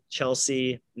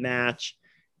City-Chelsea match,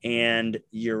 and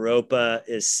Europa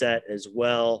is set as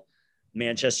well.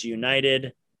 Manchester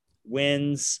United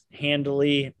wins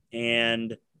handily,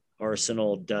 and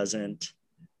Arsenal doesn't.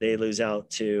 They lose out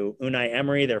to Unai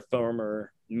Emery, their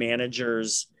former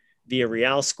manager's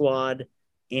Villarreal squad,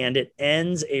 and it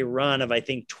ends a run of, I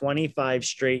think, 25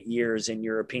 straight years in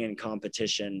European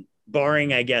competition,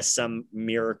 barring, I guess, some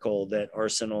miracle that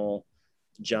Arsenal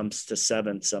jumps to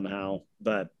 7th somehow.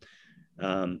 But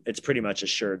it's pretty much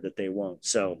assured that they won't.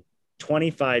 So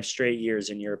 25 straight years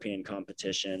in European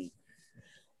competition,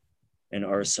 and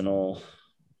Arsenal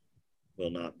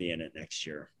will not be in it next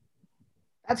year.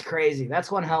 That's crazy. That's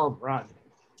one hell of a run.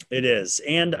 It is.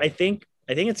 And I think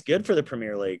it's good for the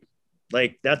Premier League.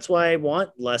 Like, that's why I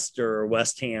want Leicester or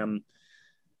West Ham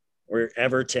or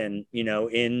Everton,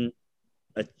 in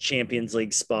a Champions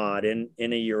League spot, in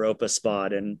a Europa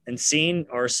spot, and seeing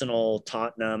Arsenal,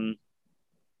 Tottenham,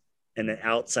 and an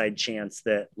outside chance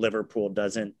that Liverpool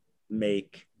doesn't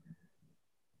make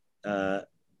a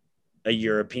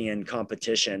European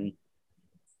competition.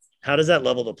 How does that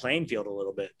level the playing field a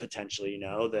little bit potentially?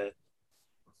 That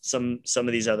some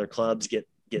of these other clubs get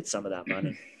some of that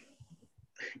money.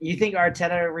 You think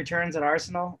Arteta returns at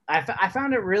Arsenal? I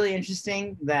found it really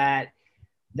interesting that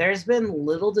there's been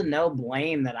little to no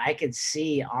blame that I could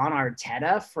see on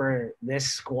Arteta for this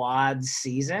squad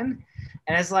season.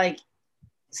 And it's like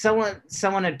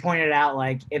someone had pointed out,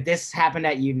 like, if this happened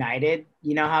at United,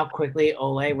 you know how quickly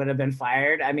Ole would have been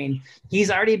fired? I mean,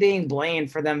 he's already being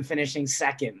blamed for them finishing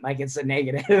second. Like, it's a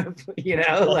negative,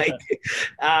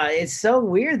 it's so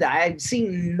weird that I've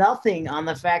seen nothing on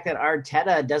the fact that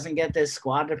Arteta doesn't get this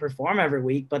squad to perform every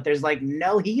week, but there's like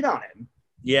no heat on him.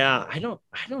 Yeah, I don't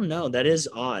know. That is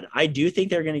odd. I do think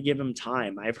they're going to give him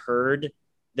time. I've heard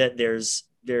that there's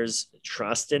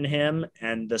trust in him,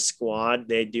 and the squad,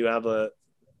 they do have a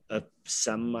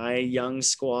semi-young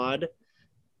squad,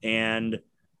 but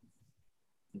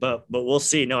we'll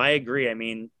see. No, I agree. I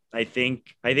mean, I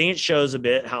think it shows a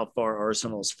bit how far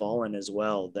Arsenal's fallen as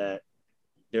well, that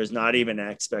there's not even an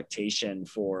expectation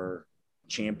for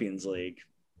Champions League.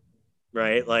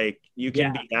 Right? Like, you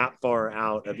can be that far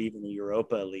out of even the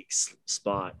Europa League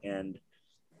spot. And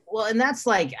that's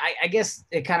like, I guess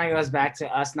it kind of goes back to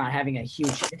us not having a huge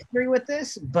history with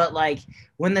this, but like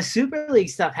when the Super League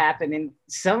stuff happened, and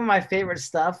some of my favorite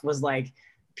stuff was like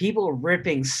people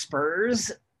ripping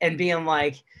Spurs and being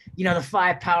like, the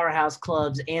 5 powerhouse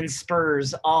clubs and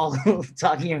Spurs all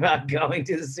talking about going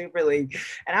to the Super League.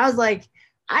 And I was like,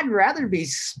 I'd rather be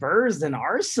Spurs than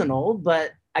Arsenal,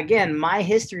 but again, my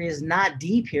history is not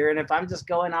deep here. And if I'm just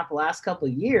going off the last couple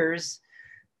of years,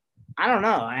 I don't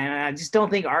know. I just don't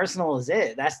think Arsenal is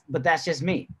it. That's just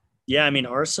me. Yeah. I mean,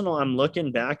 Arsenal, I'm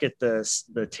looking back at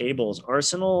the tables.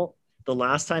 Arsenal, the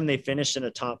last time they finished in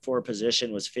a top 4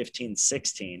 position was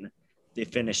 15-16. They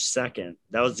finished second.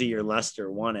 That was the year Leicester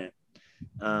won it.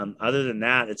 Other than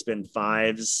that, it's been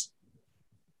 5s,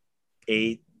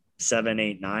 8, 7,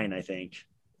 8, 9, I think.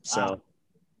 So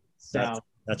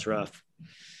that's rough.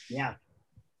 Yeah.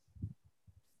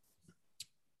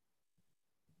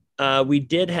 We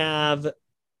did have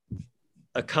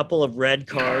a couple of red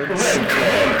cards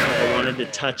I wanted to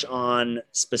touch on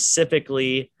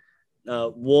specifically.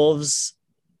 Wolves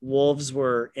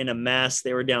were in a mess.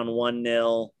 They were down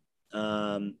 1-0.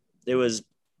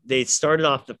 They started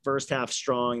off the first half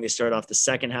strong. They started off the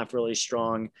second half really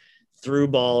strong. Threw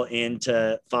ball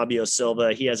into Fabio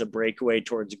Silva. He has a breakaway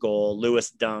towards goal.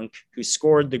 Lewis Dunk, who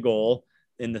scored the goal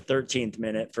in the 13th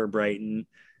minute for Brighton,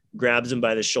 grabs him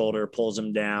by the shoulder, pulls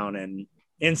him down, and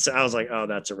I was like, oh,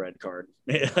 that's a red card.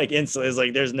 Like, instantly, it's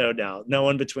like, there's no doubt. No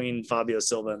one between Fabio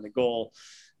Silva and the goal.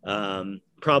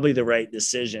 Probably the right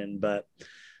decision, but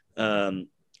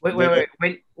wait.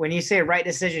 When you say right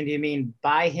decision, do you mean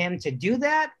by him to do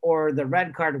that, or the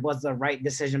red card was the right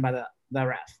decision by the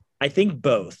ref? I think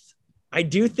both. I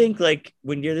do think, like,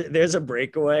 when there's a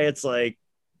breakaway, it's like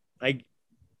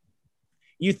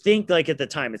you think, like, at the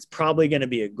time it's probably going to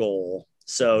be a goal.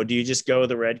 So do you just go with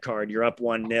the red card? You're up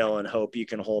 1-0 and hope you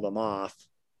can hold them off.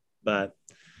 But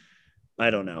I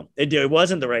don't know. It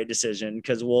wasn't the right decision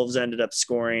because Wolves ended up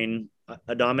scoring.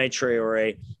 Adama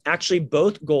Traore. Actually,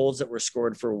 both goals that were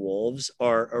scored for Wolves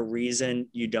are a reason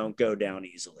you don't go down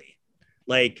easily.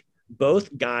 Like,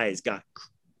 both guys got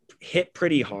hit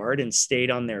pretty hard and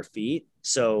stayed on their feet.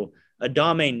 So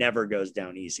Adama never goes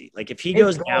down easy. Like, if he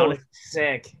goes down,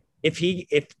 sick. If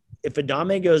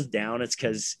Adama goes down, it's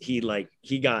because he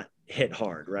got hit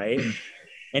hard, right?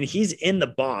 And he's in the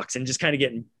box and just kind of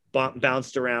getting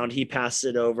bounced around. He passes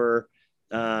it over,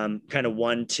 kind of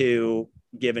 1-2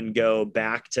 give and go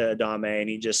back to Adama, and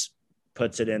he just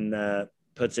puts it in the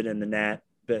net,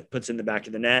 but puts it in the back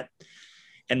of the net.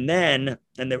 And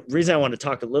the reason I want to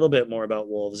talk a little bit more about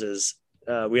Wolves is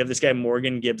we have this guy,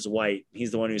 Morgan Gibbs White.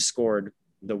 He's the one who scored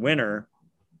the winner.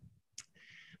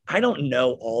 I don't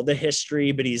know all the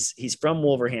history, but he's from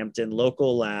Wolverhampton,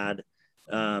 local lad,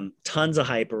 tons of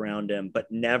hype around him, but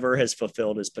never has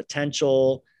fulfilled his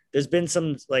potential. There's been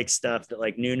some stuff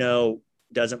that Nuno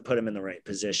doesn't put him in the right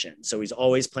position. So he's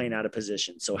always playing out of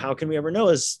position. So how can we ever know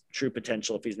his true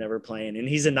potential if he's never playing? And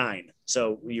he's a 9.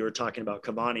 So you were talking about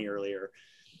Cavani earlier.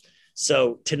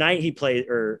 So tonight he played,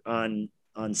 or on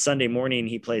Sunday morning,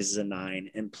 he plays as a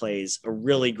 9 and plays a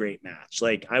really great match.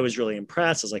 I was really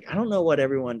impressed. I was like, I don't know what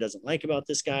everyone doesn't like about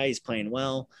this guy. He's playing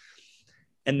well.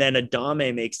 And then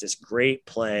Adama makes this great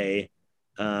play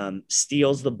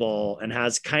steals the ball and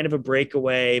has kind of a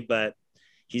breakaway, but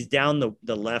he's down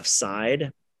the left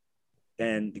side,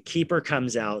 and the keeper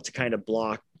comes out to kind of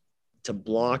block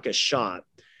a shot.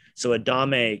 So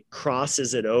Adame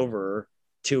crosses it over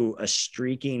to a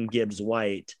streaking Gibbs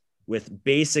White with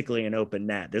basically an open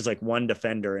net. There's like one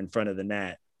defender in front of the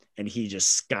net, and he just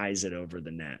skies it over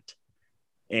the net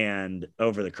and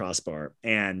over the crossbar.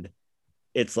 And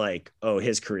it's like, oh,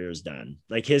 his career is done.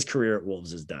 Like, his career at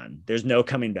Wolves is done. There's no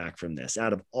coming back from this.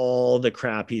 Out of all the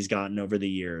crap he's gotten over the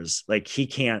years, like, he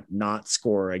can't not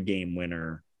score a game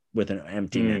winner with an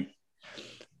empty net.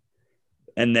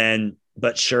 And then,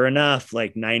 but sure enough,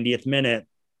 like 90th minute,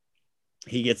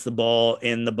 he gets the ball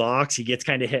in the box. He gets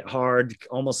kind of hit hard,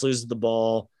 almost loses the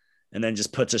ball, and then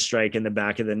just puts a strike in the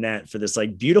back of the net for this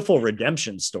like beautiful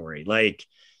redemption story. Like,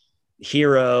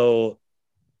 hero,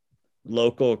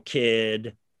 local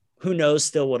kid, who knows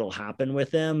still what'll happen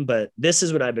with him. But this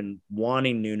is what I've been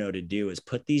wanting Nuno to do, is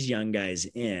put these young guys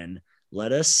in,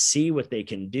 let us see what they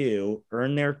can do,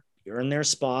 earn their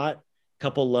spot.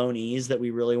 Couple loanees that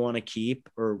we really want to keep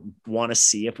or want to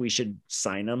see if we should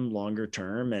sign them longer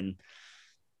term. And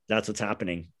that's what's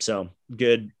happening. So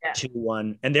good.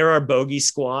 2-1. And they're our bogey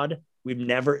squad.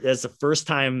 That's the first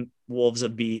time Wolves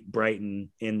have beat Brighton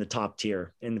in the top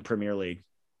tier in the Premier League.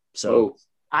 So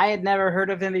I had never heard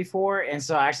of him before. And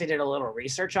so I actually did a little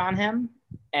research on him.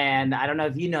 And I don't know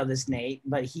if you know this, Nate,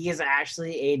 but he is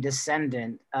actually a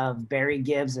descendant of Barry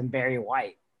Gibbs and Barry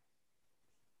White.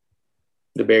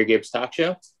 The Barry Gibbs talk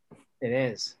show? It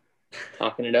is.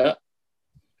 Talking it up.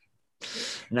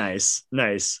 Nice.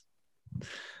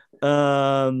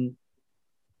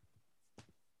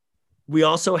 We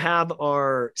also have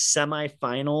our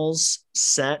semifinals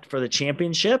set for the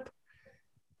championship.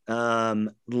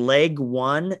 Leg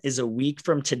 1 is a week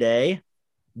from today.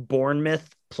 Bournemouth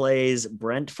plays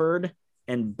Brentford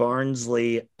and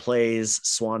Barnsley plays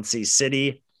Swansea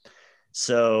City.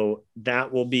 So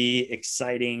that will be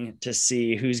exciting to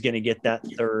see who's going to get that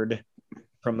third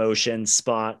promotion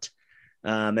spot.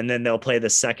 And then they'll play the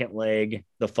second leg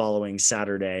the following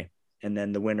Saturday. And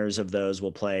then the winners of those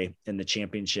will play in the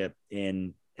championship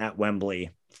at Wembley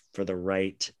for the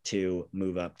right to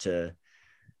move up to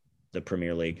the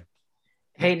Premier League.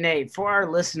 Hey, Nate, for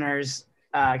our listeners,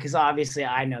 because obviously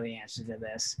I know the answer to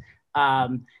this,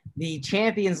 the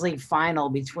Champions League final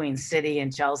between City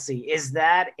and Chelsea, is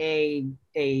that a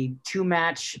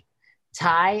 2-match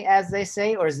tie, as they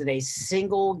say, or is it a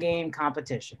single game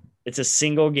competition? It's a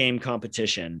single game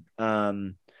competition.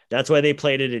 That's why they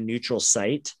played it in neutral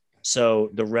site. So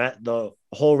the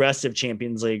whole rest of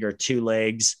Champions League are 2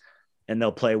 legs, and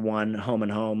they'll play one home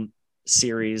and home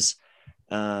series.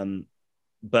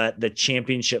 But the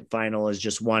championship final is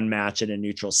just one match at a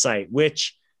neutral site,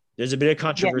 which there's a bit of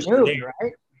controversy there.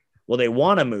 Right? Well, they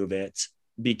want to move it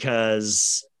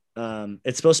because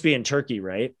it's supposed to be in Turkey,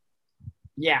 right?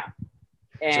 Yeah.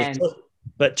 And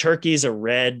but Turkey's a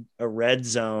red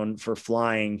zone for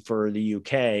flying for the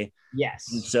UK.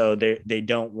 Yes. And so they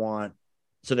don't want,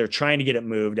 so they're trying to get it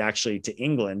moved actually to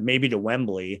England, maybe to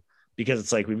Wembley, because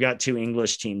it's like we've got 2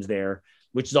 English teams there,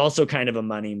 which is also kind of a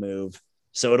money move.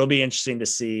 So it'll be interesting to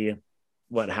see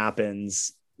what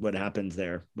happens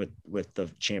there with the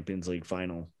Champions League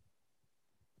final.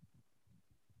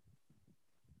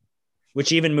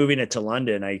 Which even moving it to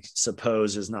London, I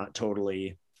suppose, is not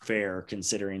totally fair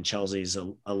considering Chelsea's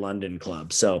a London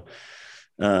club. So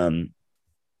I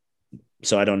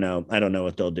don't know. I don't know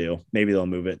what they'll do. Maybe they'll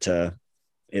move it to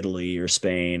Italy or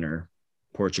Spain or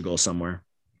Portugal somewhere.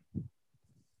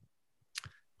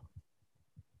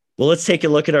 Well, let's take a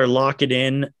look at our lock it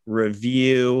in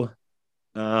review.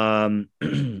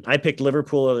 I picked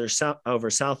Liverpool over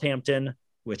Southampton,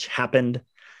 which happened.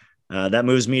 That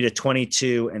moves me to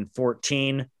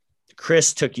 22-14.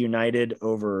 Chris took United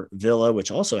over Villa, which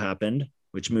also happened,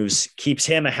 which keeps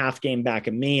him a half game back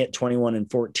of me at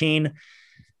 21-14.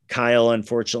 Kyle,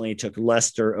 unfortunately, took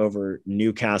Leicester over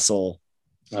Newcastle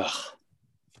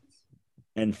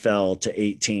and fell to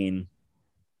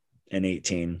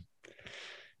 18-18.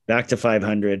 Back to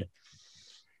 500.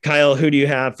 Kyle, who do you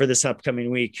have for this upcoming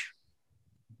week?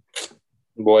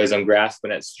 Boys, I'm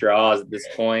grasping at straws at this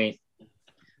point.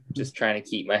 Just trying to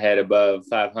keep my head above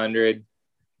 500.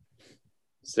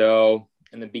 So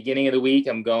in the beginning of the week,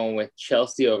 I'm going with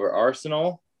Chelsea over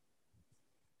Arsenal.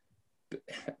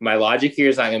 My logic here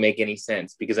is not going to make any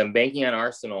sense because I'm banking on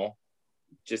Arsenal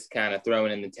just kind of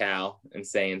throwing in the towel and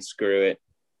saying, screw it,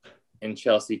 and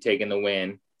Chelsea taking the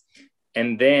win.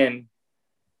 And then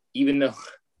even though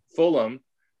Fulham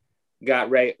got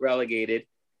relegated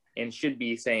and should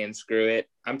be saying, screw it,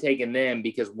 I'm taking them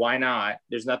because why not?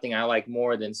 There's nothing I like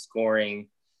more than scoring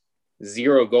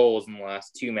 0 goals in the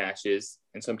last 2 matches.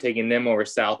 And so I'm taking them over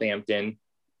Southampton.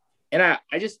 And I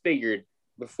just figured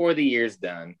before the year's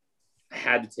done, I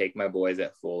had to take my boys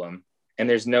at Fulham. And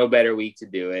there's no better week to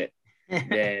do it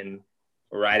than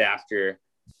right after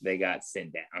they got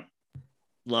sent down.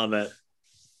 Love it.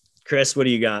 Chris, what do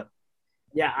you got?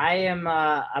 Yeah, I am.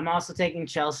 I'm also taking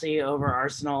Chelsea over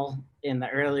Arsenal in the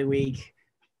early week.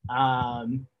 They're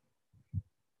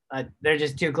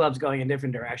just 2 clubs going in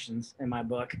different directions in my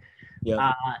book.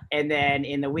 Yeah. And then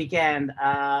in the weekend,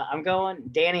 I'm going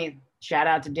Danny. Shout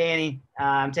out to Danny.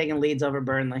 I'm taking Leeds over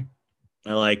Burnley.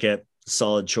 I like it.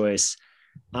 Solid choice.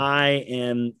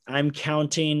 I'm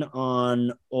counting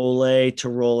on Ole to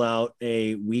roll out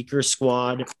a weaker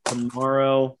squad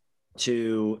tomorrow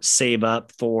to save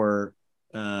up for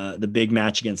the big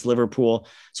match against Liverpool.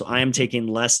 So I am taking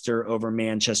Leicester over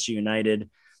Manchester United,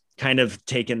 kind of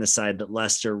taking the side that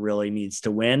Leicester really needs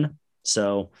to win.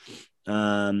 So,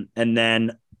 and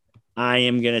then I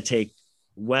am going to take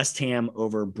West Ham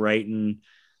over Brighton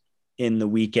in the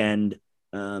weekend.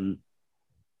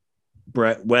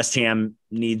 West Ham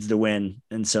needs the win,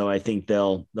 and so I think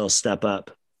they'll step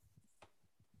up.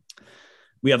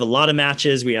 We have a lot of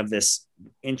matches. We have this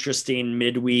interesting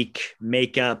midweek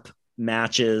makeup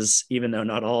matches, even though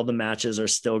not all the matches are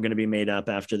still going to be made up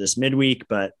after this midweek,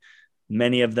 but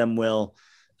many of them will.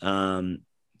 And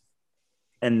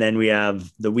then we have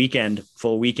the weekend,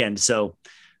 full weekend. So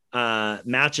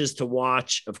matches to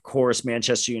watch, of course,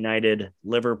 Manchester United,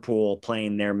 Liverpool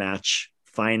playing their match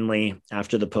finally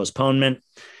after the postponement.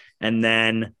 And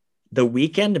then the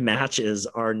weekend matches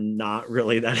are not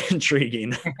really that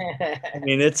intriguing. I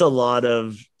mean, it's a lot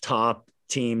of top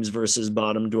teams versus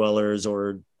bottom dwellers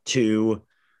or 2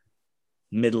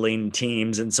 middling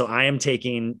teams. And so I am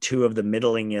taking 2 of the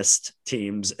middlingest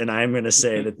teams. And I'm going to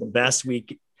say that the best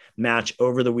week match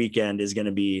over the weekend is going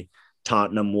to be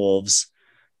Tottenham Wolves.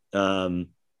 But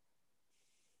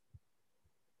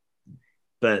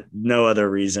no other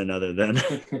reason other than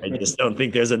I just don't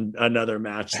think there's another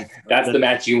match. That's the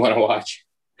match you want to watch.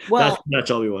 Well, that's the match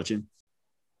I'll be watching.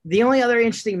 The only other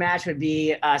interesting match would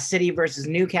be City versus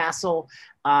Newcastle.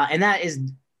 And that is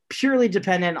purely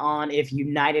dependent on if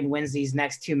United wins these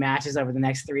next 2 matches over the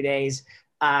next 3 days,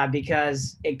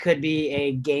 because it could be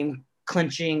a game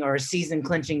clinching or a season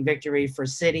clinching victory for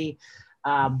City.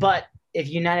 But if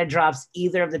United drops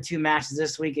either of the 2 matches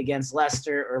this week against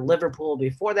Leicester or Liverpool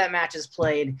before that match is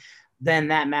played, then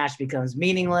that match becomes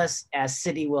meaningless, as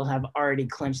City will have already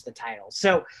clinched the title.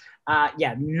 So,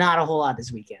 not a whole lot this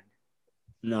weekend.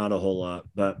 Not a whole lot,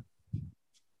 but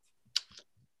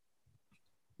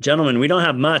gentlemen, we don't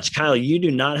have much. Kyle, you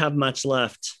do not have much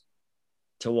left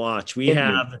to watch. We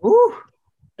have,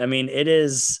 I mean,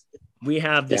 we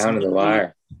have this down to the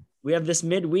wire. We have this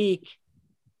midweek.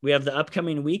 We have the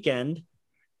upcoming weekend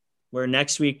where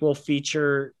next week we'll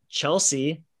feature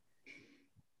Chelsea.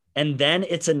 And then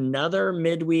it's another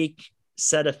midweek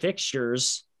set of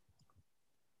fixtures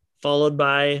followed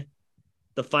by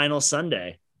the final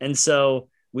Sunday. And so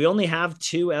we only have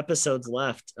 2 episodes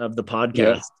left of the podcast.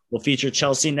 Yeah. We'll feature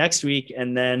Chelsea next week.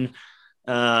 And then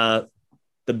the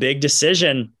big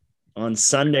decision on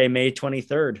Sunday, May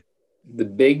 23rd. The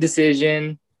big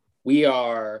decision.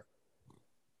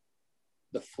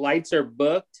 The flights are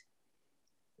booked,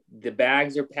 the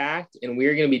bags are packed, and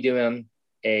we're going to be doing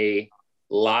a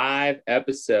live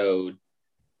episode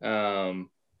to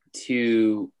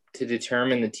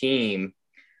determine the team,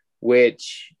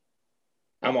 which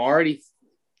I'm already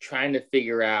trying to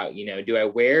figure out, do I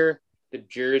wear the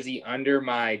jersey under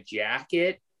my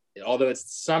jacket, although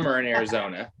it's summer in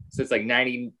Arizona, so it's like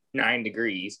 99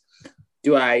 degrees.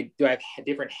 Do I have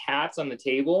different hats on the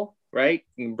table? Right?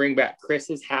 You can bring back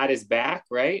Chris's hat is back,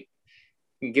 right?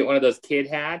 You can get one of those kid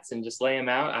hats and just lay them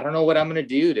out. I don't know what I'm going to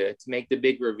do to make the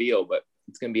big reveal, but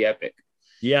it's going to be epic.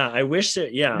 Yeah, I wish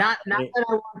that, yeah. Not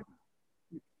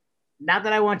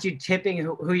that I want you tipping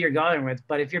who you're going with,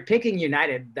 but if you're picking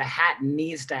United, the hat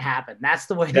needs to happen. That's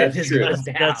the way that this goes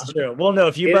down. That's true. Well, no,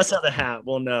 if you bust out the hat,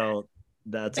 we'll know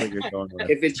that's what you're going with.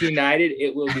 If it's United,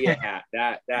 it will be a hat.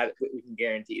 That we can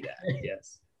guarantee that.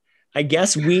 Yes. I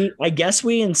guess we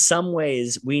in some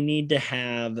ways we need to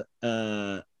have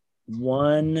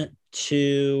 1,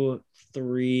 2,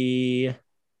 3,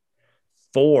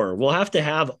 4. We'll have to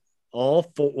have all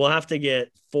 4. We'll have to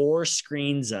get 4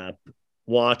 screens up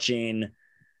watching.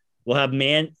 We'll have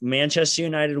Manchester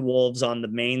United Wolves on the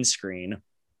main screen.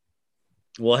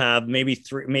 We'll have maybe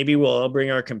 3. Maybe we'll all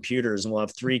bring our computers and we'll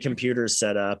have 3 computers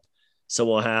set up. So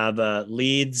we'll have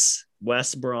Leeds,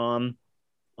 West Brom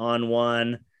on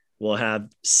one. We'll have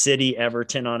City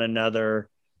Everton on another,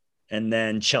 and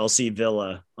then Chelsea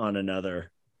Villa on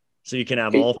another. So you can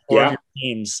have all four Yeah. of your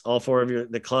teams, all four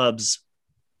of the clubs.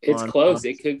 It's close.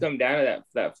 It could come down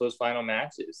to those final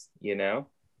matches, you know.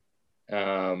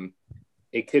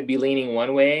 It could be leaning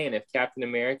one way, and if Captain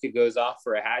America goes off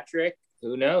for a hat trick,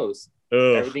 who knows?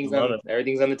 Everything's on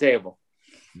the table.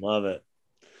 Love it.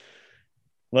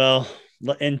 Well,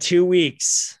 in 2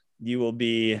 weeks, you'll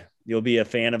be a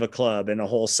fan of a club, and a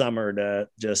whole summer to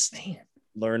just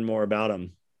learn more about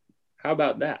them. How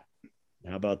about that?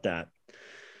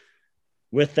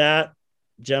 With that,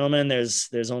 gentlemen,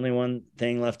 there's only one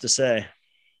thing left to say.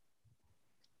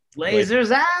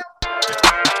 Lasers out.